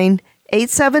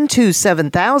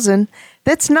 919-872-7000.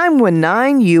 That's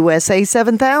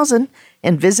 919-USA-7000.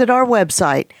 And visit our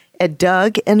website at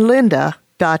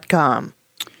dougandlinda.com.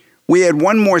 We had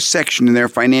one more section in their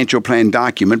financial plan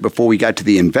document before we got to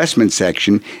the investment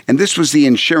section, and this was the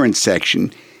insurance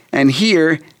section. And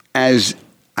here, as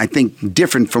I think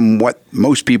different from what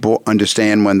most people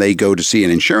understand when they go to see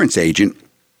an insurance agent,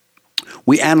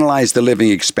 we analyze the living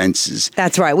expenses.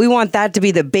 That's right. We want that to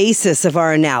be the basis of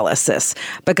our analysis.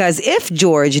 Because if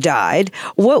George died,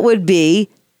 what would be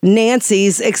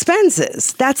Nancy's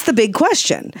expenses? That's the big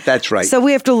question. That's right. So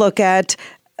we have to look at,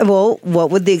 well, what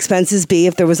would the expenses be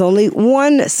if there was only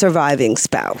one surviving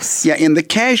spouse? Yeah, in the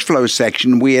cash flow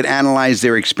section, we had analyzed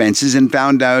their expenses and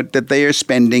found out that they are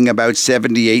spending about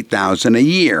 $78,000 a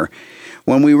year.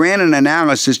 When we ran an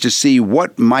analysis to see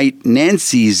what might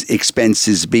Nancy's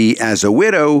expenses be as a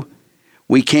widow,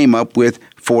 we came up with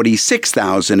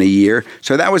 $46,000 a year.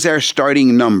 So that was our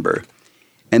starting number.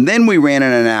 And then we ran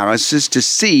an analysis to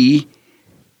see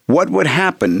what would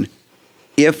happen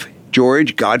if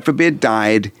George, God forbid,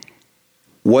 died.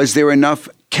 Was there enough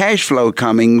cash flow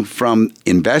coming from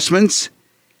investments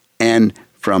and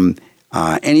from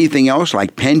anything else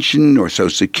like pension or Social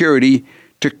Security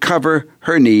to cover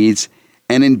her needs?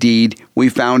 And indeed, we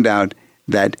found out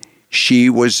that she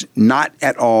was not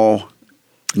at all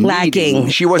lacking.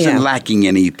 She wasn't lacking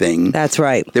anything. That's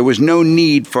right. There was no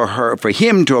need for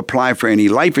him to apply for any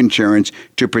life insurance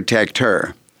to protect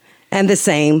her. And the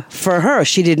same for her.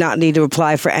 She did not need to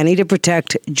apply for any to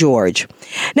protect George.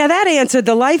 Now, that answered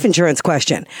the life insurance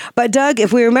question. But, Doug,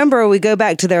 if we remember, we go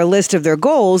back to their list of their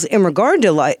goals in regard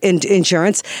to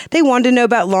insurance, they wanted to know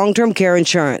about long-term care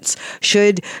insurance.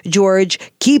 Should George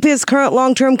keep his current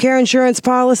long-term care insurance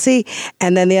policy?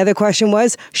 And then the other question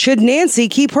was, should Nancy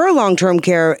keep her long-term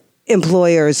care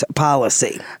employer's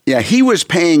policy? Yeah, he was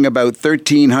paying about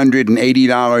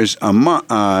 $1,380 a month.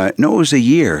 No, it was a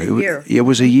year. It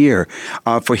was a year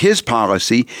for his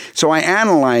policy. So I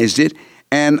analyzed it,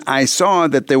 and I saw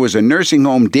that there was a nursing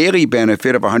home daily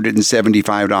benefit of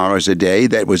 $175 a day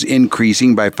that was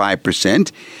increasing by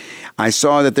 5%. I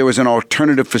saw that there was an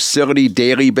alternative facility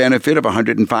daily benefit of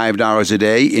 $105 a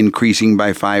day, increasing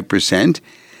by 5%.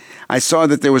 I saw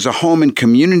that there was a home and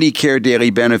community care daily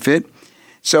benefit.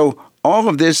 So all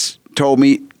of this told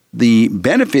me the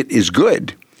benefit is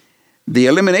good. The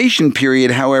elimination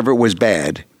period, however, was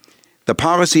bad. The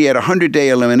policy had a 100-day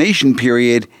elimination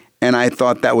period, and I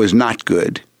thought that was not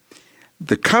good.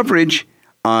 The coverage,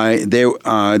 there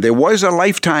was a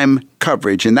lifetime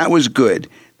coverage, and that was good.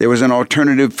 There was an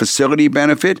alternative facility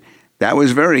benefit. That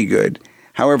was very good.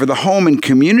 However, the home and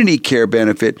community care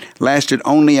benefit lasted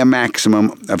only a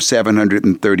maximum of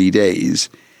 730 days.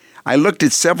 I looked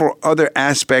at several other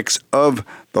aspects of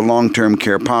the long-term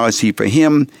care policy for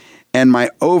him, and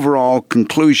my overall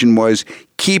conclusion was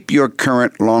keep your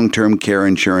current long-term care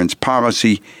insurance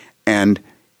policy, and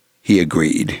he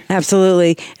agreed.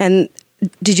 Absolutely. And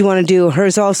did you want to do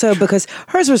hers also? Because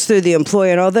hers was through the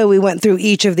employer, and although we went through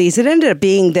each of these, it ended up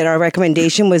being that our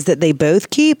recommendation was that they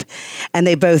both keep, and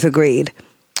they both agreed.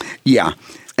 Yeah.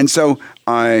 And so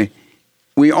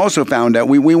we also found out,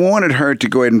 we wanted her to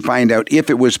go ahead and find out if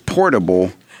it was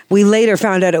portable. We later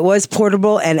found out it was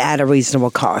portable and at a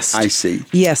reasonable cost. I see.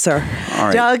 Yes, sir. All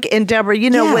right. Doug and Deborah,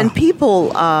 when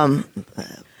people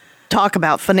talk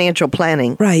about financial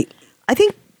planning, right, I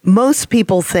think most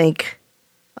people think,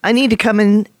 I need to come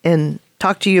in and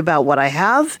talk to you about what I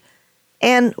have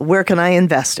and where can I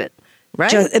invest it,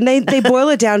 right? And they boil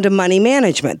it down to money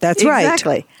management. That's right.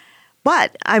 Exactly.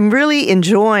 But I'm really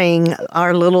enjoying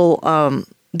our little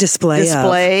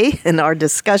display and our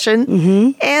discussion.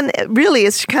 Mm-hmm. And really,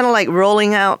 it's kind of like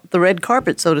rolling out the red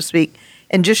carpet, so to speak,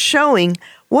 and just showing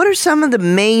what are some of the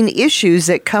main issues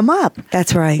that come up.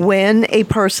 That's right. When a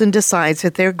person decides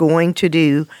that they're going to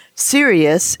do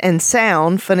serious and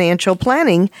sound financial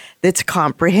planning that's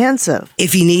comprehensive.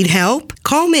 If you need help,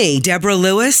 call me, Deborah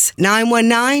Lewis,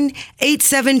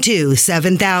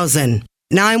 919-872-7000.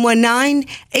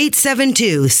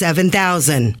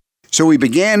 919-872-7000. So we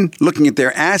began looking at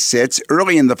their assets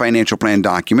early in the financial plan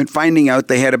document, finding out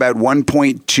they had about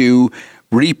 1.2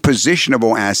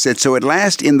 repositionable assets. So at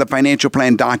last in the financial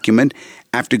plan document,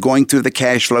 after going through the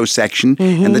cash flow section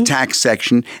and the tax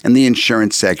section and the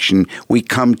insurance section, we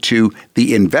come to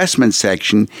the investment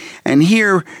section. And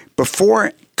here,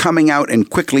 before coming out and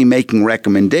quickly making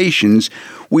recommendations,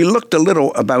 we looked a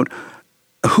little about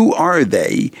who are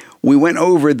they? We went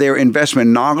over their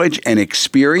investment knowledge and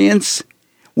experience.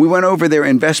 We went over their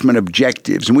investment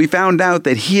objectives, and we found out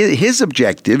that his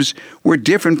objectives were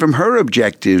different from her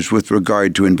objectives with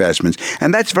regard to investments.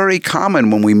 And that's very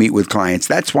common when we meet with clients.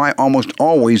 That's why almost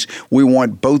always we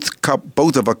want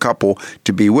both of a couple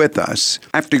to be with us.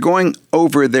 After going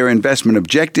over their investment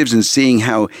objectives and seeing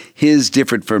how his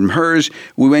differed from hers,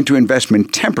 we went to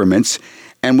investment temperaments,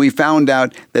 and we found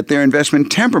out that their investment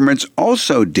temperaments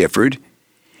also differed.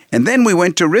 And then we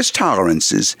went to risk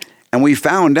tolerances, and we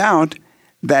found out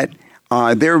that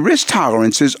their risk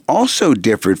tolerances also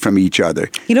differed from each other.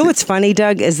 You know what's funny,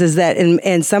 Doug, is that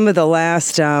in some of the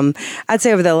last, I'd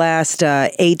say over the last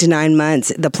 8 to 9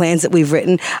 months, the plans that we've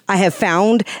written, I have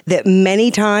found that many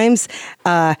times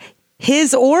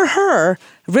his or her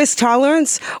risk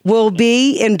tolerance will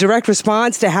be in direct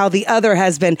response to how the other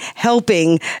has been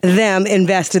helping them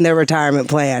invest in their retirement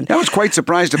plan. I was quite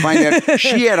surprised to find out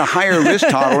she had a higher risk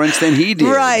tolerance than he did.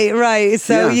 Right.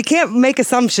 So you can't make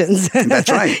assumptions. That's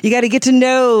right. You got to get to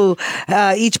know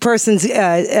each person's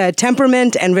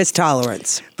temperament and risk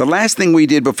tolerance. The last thing we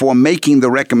did before making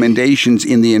the recommendations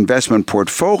in the investment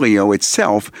portfolio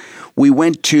itself, we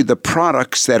went to the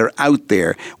products that are out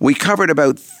there. We covered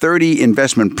about 30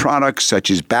 investment products such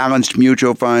as balanced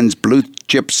mutual funds, blue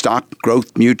chip stock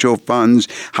growth mutual funds,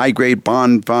 high-grade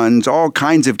bond funds, all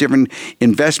kinds of different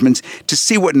investments to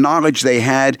see what knowledge they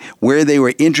had, where they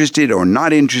were interested or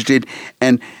not interested,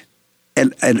 and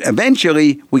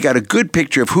eventually, we got a good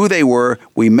picture of who they were.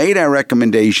 We made our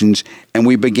recommendations, and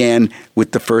we began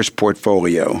with the first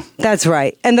portfolio. That's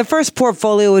right. And the first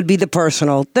portfolio would be the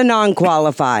personal, the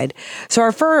non-qualified. So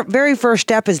our very first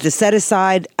step is to set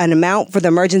aside an amount for the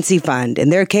emergency fund. In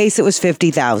their case, it was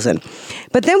 $50,000.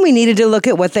 But then we needed to look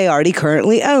at what they already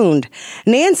currently owned.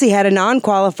 Nancy had a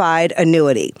non-qualified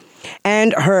annuity,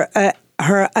 and her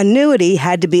annuity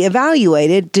had to be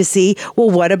evaluated to see,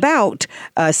 well, what about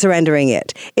surrendering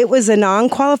it? It was a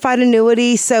non-qualified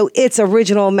annuity, so its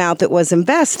original amount that was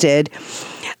invested,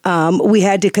 we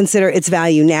had to consider its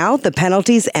value now, the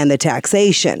penalties, and the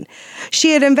taxation.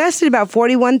 She had invested about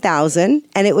 $41,000,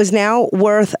 and it was now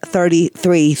worth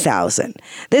 $33,000.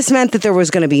 This meant that there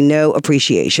was going to be no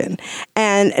appreciation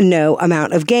and no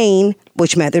amount of gain,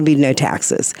 which meant there'd be no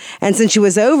taxes. And since she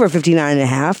was over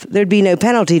 59.5, there'd be no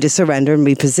penalty to surrender and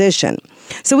reposition.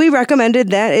 So we recommended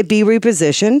that it be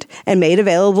repositioned and made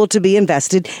available to be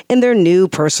invested in their new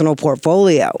personal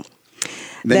portfolio.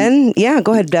 Then,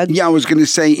 go ahead, Doug. Yeah, I was going to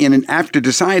say, after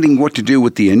deciding what to do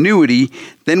with the annuity,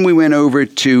 then we went over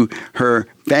to her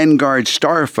Vanguard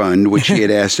Star Fund, which she had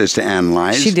asked us to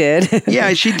analyze. She did.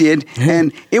 Yeah, she did.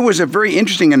 And it was a very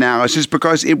interesting analysis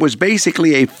because it was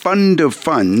basically a fund of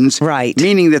funds. Right.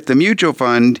 Meaning that the mutual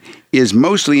fund is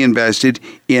mostly invested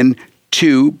in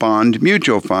 2 bond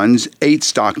mutual funds, 8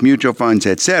 stock mutual funds,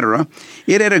 etc.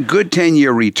 It had a good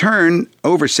 10-year return,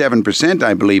 over 7%,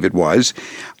 I believe it was.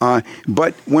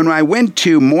 But when I went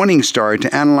to Morningstar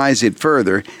to analyze it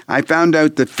further, I found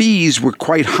out the fees were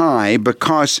quite high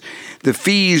because the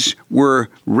fees were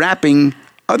wrapping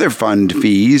other fund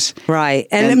fees. Right.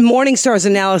 And Morningstar's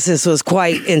analysis was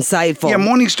quite insightful. Yeah,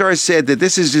 Morningstar said that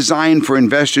this is designed for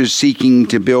investors seeking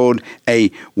to build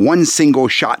a one single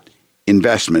shot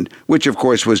investment, which of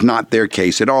course was not their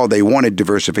case at all. They wanted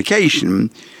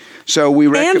diversification. So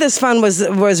and this fund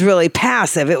was really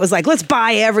passive. It was like, let's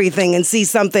buy everything and see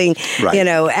something,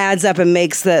 adds up and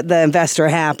makes the investor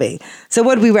happy. So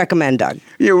what do we recommend, Doug?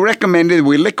 You recommended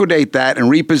we liquidate that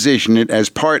and reposition it as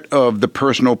part of the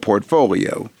personal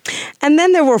portfolio. And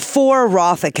then there were 4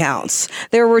 Roth accounts.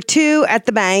 There were 2 at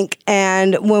the bank,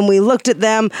 and when we looked at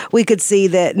them, we could see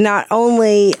that not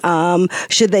only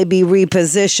should they be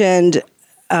repositioned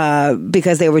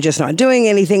because they were just not doing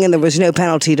anything and there was no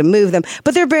penalty to move them,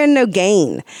 but there'd been no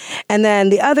gain. And then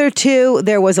the other 2,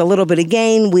 there was a little bit of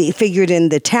gain. We figured in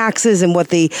the taxes and what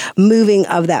the moving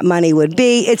of that money would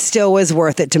be. It still was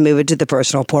worth it to move it to the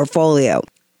personal portfolio.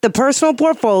 The personal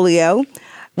portfolio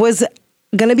was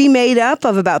going to be made up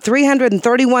of about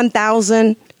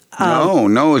 $331,000. No,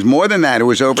 it was more than that. It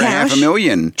was over cash.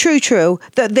 $500,000. True.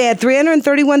 They had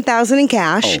 $331,000 in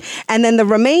cash, and then the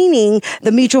remaining,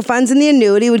 the mutual funds and the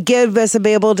annuity would give us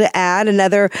be able to add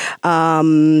another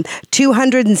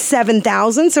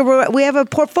 $207,000. So we have a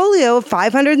portfolio of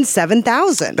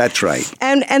 $507,000. That's right.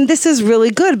 And this is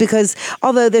really good because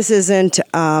although this isn't,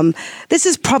 this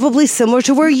is probably similar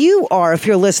to where you are if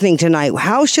you're listening tonight.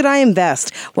 How should I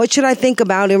invest? What should I think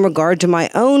about in regard to my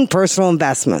own personal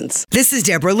investments? This is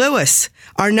Deborah Lewis.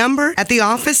 Our number at the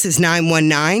office is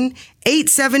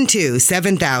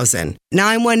 919-872-7000.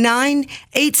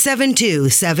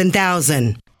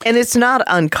 919-872-7000. And it's not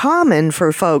uncommon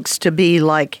for folks to be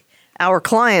like our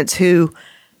clients who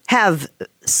have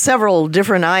several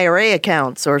different IRA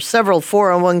accounts or several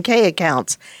 401k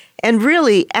accounts. And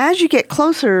really, as you get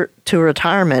closer to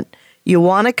retirement, you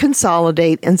want to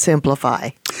consolidate and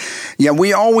simplify. Yeah,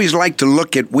 we always like to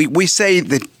look at, we say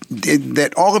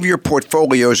that all of your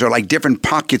portfolios are like different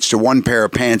pockets to one pair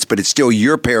of pants, but it's still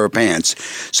your pair of pants.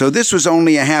 So this was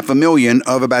only $500,000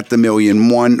 of about the $1.1 million,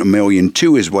 $1.2 million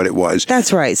is what it was.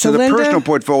 That's right. So the Linda, personal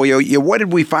portfolio, what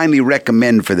did we finally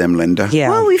recommend for them, Linda?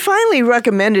 Yeah. Well, we finally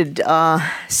recommended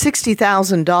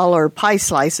 $60,000 pie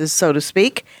slices, so to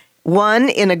speak. One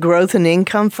in a growth and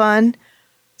income fund,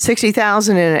 $60,000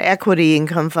 in an equity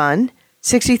income fund,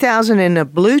 $60,000 in a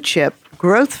blue chip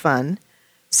growth fund,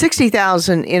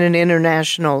 $60,000 in an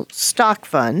international stock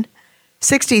fund,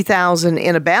 $60,000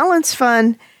 in a balance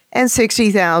fund, and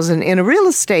 $60,000 in a real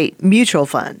estate mutual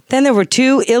fund. Then there were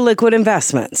 2 illiquid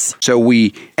investments. So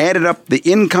we added up the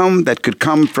income that could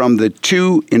come from the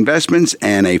 2 investments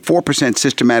and a 4%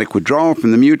 systematic withdrawal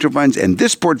from the mutual funds, and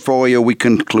this portfolio we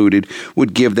concluded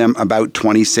would give them about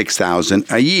 $26,000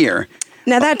 a year.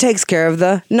 Now that takes care of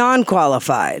the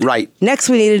non-qualified. Right. Next,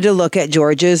 we needed to look at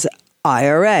George's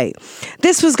IRA.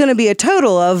 This was going to be a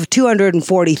total of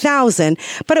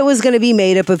 $240,000, but it was going to be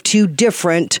made up of 2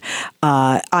 different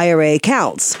IRA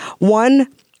accounts. One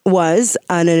was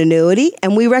an annuity,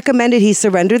 and we recommended he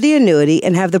surrender the annuity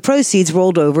and have the proceeds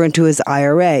rolled over into his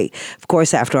IRA, of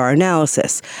course, after our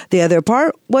analysis. The other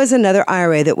part was another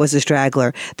IRA that was a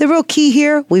straggler. The real key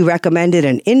here, we recommended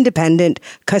an independent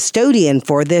custodian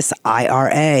for this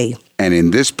IRA. And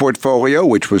in this portfolio,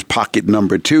 which was pocket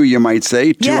number 2, you might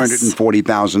say,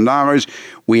 $240,000,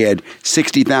 we had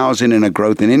 $60,000 in a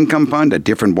growth and income fund, a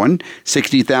different one,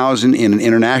 $60,000 in an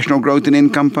international growth and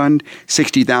income fund,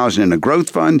 $60,000 in a growth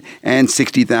fund, and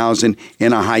 $60,000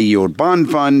 in a high yield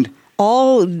bond fund.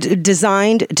 All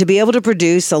designed to be able to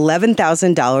produce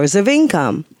 $11,000 of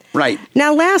income. Right.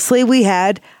 Now, lastly, we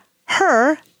had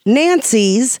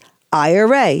Nancy's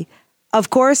IRA. Of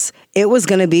course, it was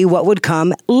going to be what would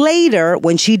come later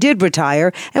when she did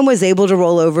retire and was able to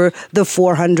roll over the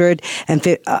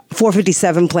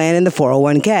 457 plan in the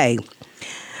 401k.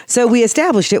 So we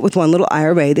established it with one little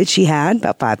IRA that she had,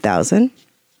 about $5,000.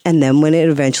 And then when it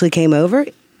eventually came over,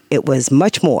 it was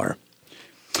much more.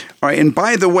 All right, and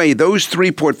by the way, those 3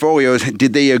 portfolios,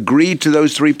 did they agree to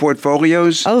those 3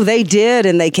 portfolios? Oh, they did,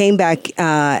 and they came back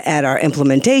at our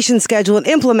implementation schedule and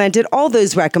implemented all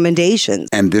those recommendations.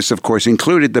 And this, of course,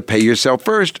 included the pay yourself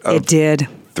first. It did.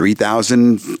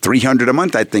 $3,300 a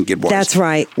month, I think it was. That's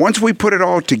right. Once we put it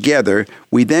all together,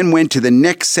 we then went to the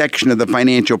next section of the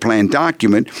financial plan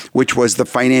document, which was the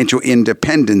financial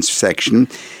independence section.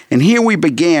 And here we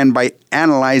began by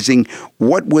analyzing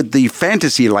what would the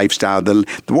fantasy lifestyle,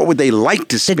 what would they like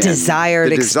to spend? The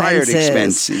desired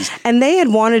expenses. And they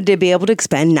had wanted to be able to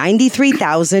spend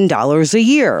 $93,000 a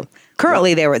year.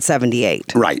 Currently, they were at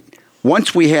 $78,000. Right.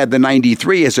 Once we had the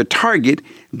 93 as a target,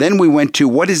 then we went to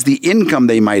what is the income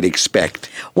they might expect.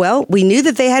 Well, we knew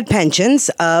that they had pensions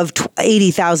of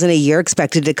 $80,000 a year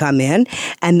expected to come in,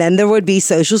 and then there would be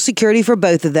Social Security for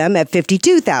both of them at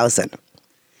 $52,000.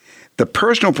 The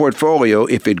personal portfolio,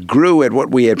 if it grew at what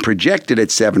we had projected at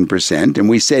 7%, and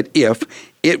we said if,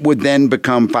 it would then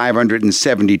become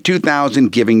 $572,000,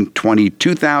 giving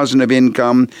 $22,000 of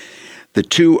income. The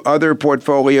 2 other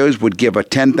portfolios would give a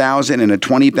 $10,000 and a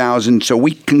 $20,000. So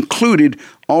we concluded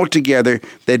altogether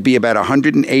there'd be about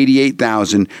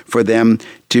 $188,000 for them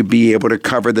to be able to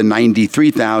cover the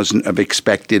 $93,000 of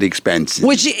expected expenses.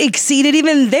 Which exceeded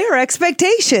even their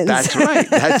expectations. That's right.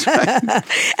 That's right.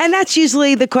 And that's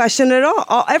usually the question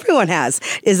that everyone has.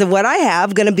 Is what I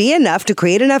have going to be enough to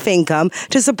create enough income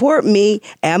to support me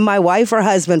and my wife or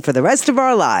husband for the rest of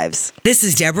our lives? This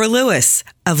is Deborah Lewis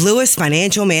of Lewis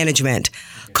Financial Management.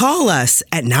 Call us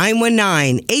at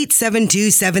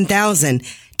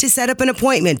 919-872-7000 to set up an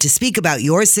appointment to speak about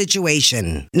your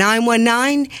situation.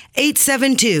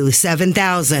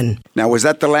 919-872-7000. Now, was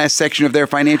that the last section of their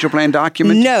financial plan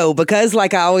document? No, because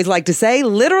like I always like to say,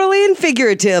 literally and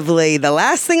figuratively, the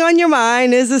last thing on your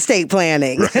mind is estate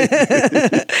planning.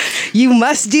 Right. You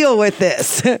must deal with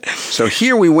this. So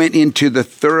here we went into the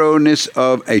thoroughness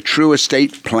of a true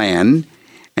estate plan.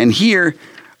 And here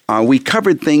we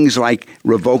covered things like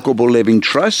revocable living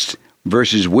trusts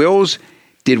versus wills.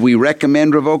 Did we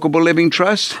recommend revocable living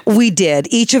trusts? We did.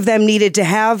 Each of them needed to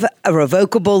have a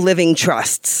revocable living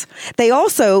trusts. They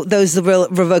also, those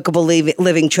revocable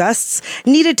living trusts,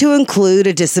 needed to include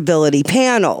a disability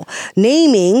panel,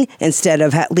 naming, instead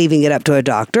of leaving it up to a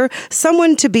doctor,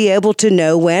 someone to be able to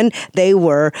know when they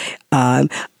were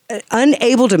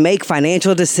unable to make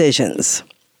financial decisions.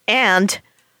 And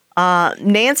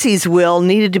Nancy's will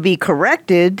needed to be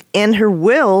corrected, and her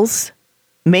wills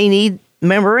may need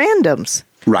memorandums.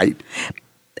 Right.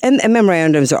 And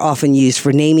memorandums are often used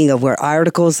for naming of where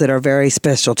articles that are very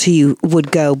special to you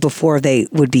would go before they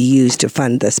would be used to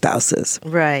fund the spouses.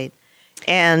 Right.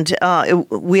 And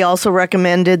we also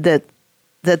recommended that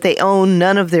they own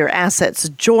none of their assets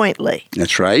jointly.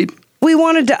 That's right. We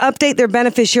wanted to update their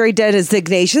beneficiary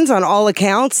designations on all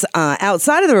accounts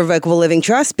outside of the Revocable Living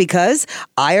Trust because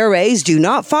IRAs do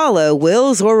not follow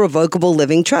wills or Revocable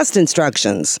Living Trust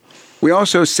instructions. We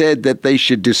also said that they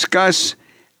should discuss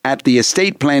at the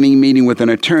estate planning meeting with an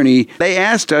attorney. They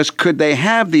asked us, could they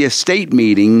have the estate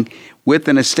meeting with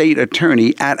an estate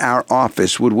attorney at our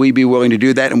office? Would we be willing to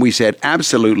do that? And we said,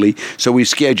 absolutely. So we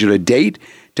scheduled a date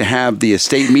to have the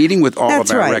estate meeting with all of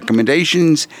our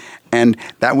recommendations. And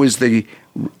that was the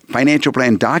financial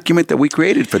plan document that we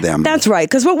created for them. That's right,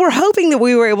 because what we're hoping that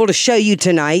we were able to show you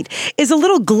tonight is a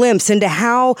little glimpse into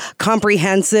how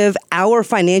comprehensive our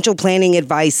financial planning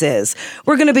advice is.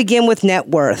 We're going to begin with net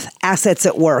worth, assets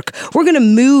at work. We're going to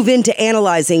move into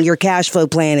analyzing your cash flow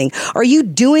planning. Are you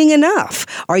doing enough?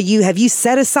 Have you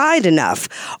set aside enough?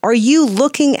 Are you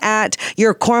looking at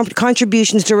your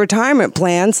contributions to retirement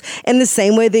plans in the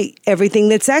same way that everything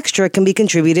that's extra can be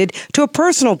contributed to a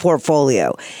personal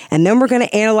portfolio? And then we're going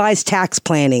to analyze tax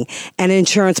planning and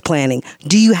insurance planning.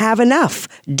 Do you have enough?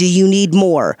 Do you need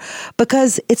more?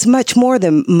 Because it's much more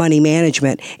than money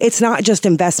management. It's not just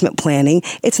investment planning.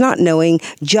 It's not knowing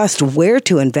just where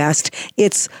to invest.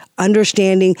 It's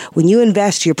understanding when you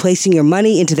invest, you're placing your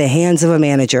money into the hands of a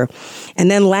manager. And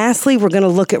then lastly, we're going to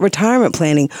look at retirement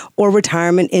planning or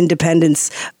retirement independence,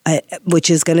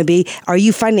 which is going to be, are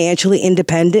you financially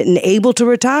independent and able to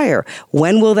retire?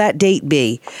 When will that date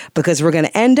be? Because we're going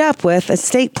to end up with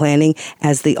estate planning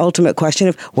as the ultimate question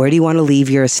of where do you want to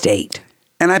leave your estate?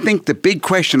 And I think the big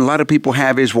question a lot of people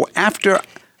have is, well, after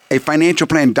a financial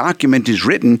plan document is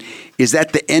written, is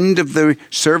that the end of the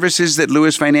services that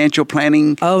Lewis Financial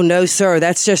Planning? Oh, no, sir.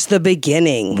 That's just the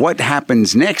beginning. What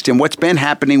happens next, and what's been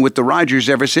happening with the Rogers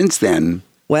ever since then?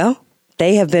 Well,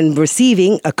 they have been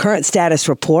receiving a current status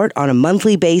report on a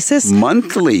monthly basis.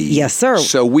 Monthly? Yes, sir.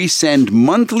 So we send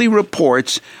monthly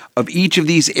reports of each of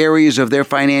these areas of their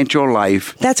financial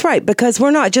life. That's right, because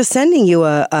we're not just sending you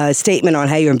a statement on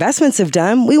how your investments have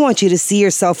done. We want you to see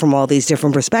yourself from all these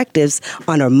different perspectives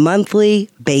on a monthly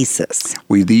basis.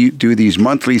 We do these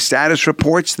monthly status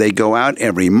reports. They go out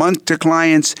every month to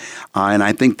clients, and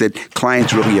I think that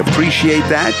clients really appreciate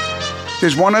that.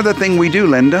 There's one other thing we do,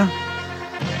 Linda.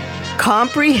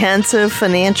 Comprehensive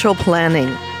financial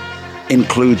planning.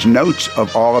 Includes notes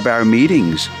of all of our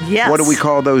meetings. Yes. What do we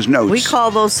call those notes? We call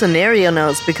those scenario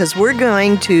notes because we're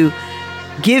going to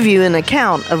give you an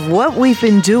account of what we've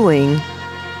been doing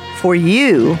for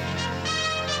you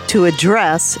to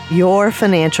address your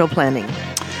financial planning.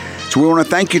 So we want to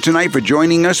thank you tonight for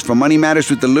joining us for Money Matters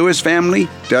with the Lewis family.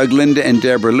 Doug, Linda, and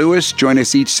Deborah Lewis join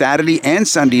us each Saturday and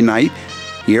Sunday night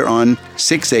here on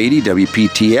 680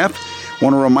 WPTF. I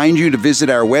want to remind you to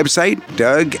visit our website,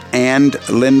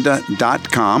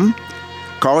 dougandlinda.com.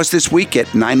 Call us this week at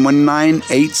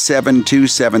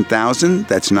 919-872-7000.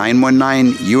 That's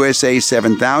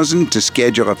 919-USA-7000 to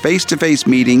schedule a face-to-face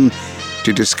meeting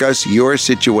to discuss your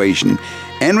situation.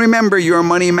 And remember, your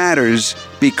money matters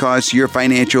because your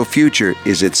financial future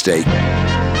is at stake.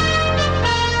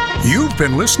 You've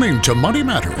been listening to Money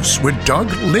Matters with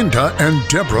Doug, Linda, and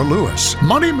Deborah Lewis.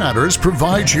 Money Matters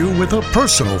provides you with a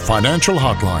personal financial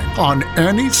hotline on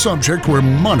any subject where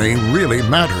money really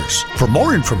matters. For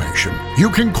more information, you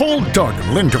can call Doug,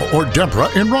 Linda, or Deborah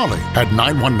in Raleigh at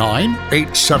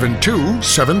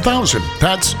 919-872-7000.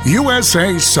 That's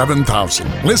USA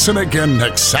 7000. Listen again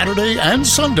next Saturday and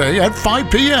Sunday at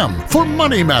 5 p.m. for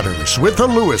Money Matters with the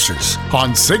Lewises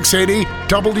on 680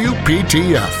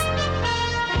 WPTF.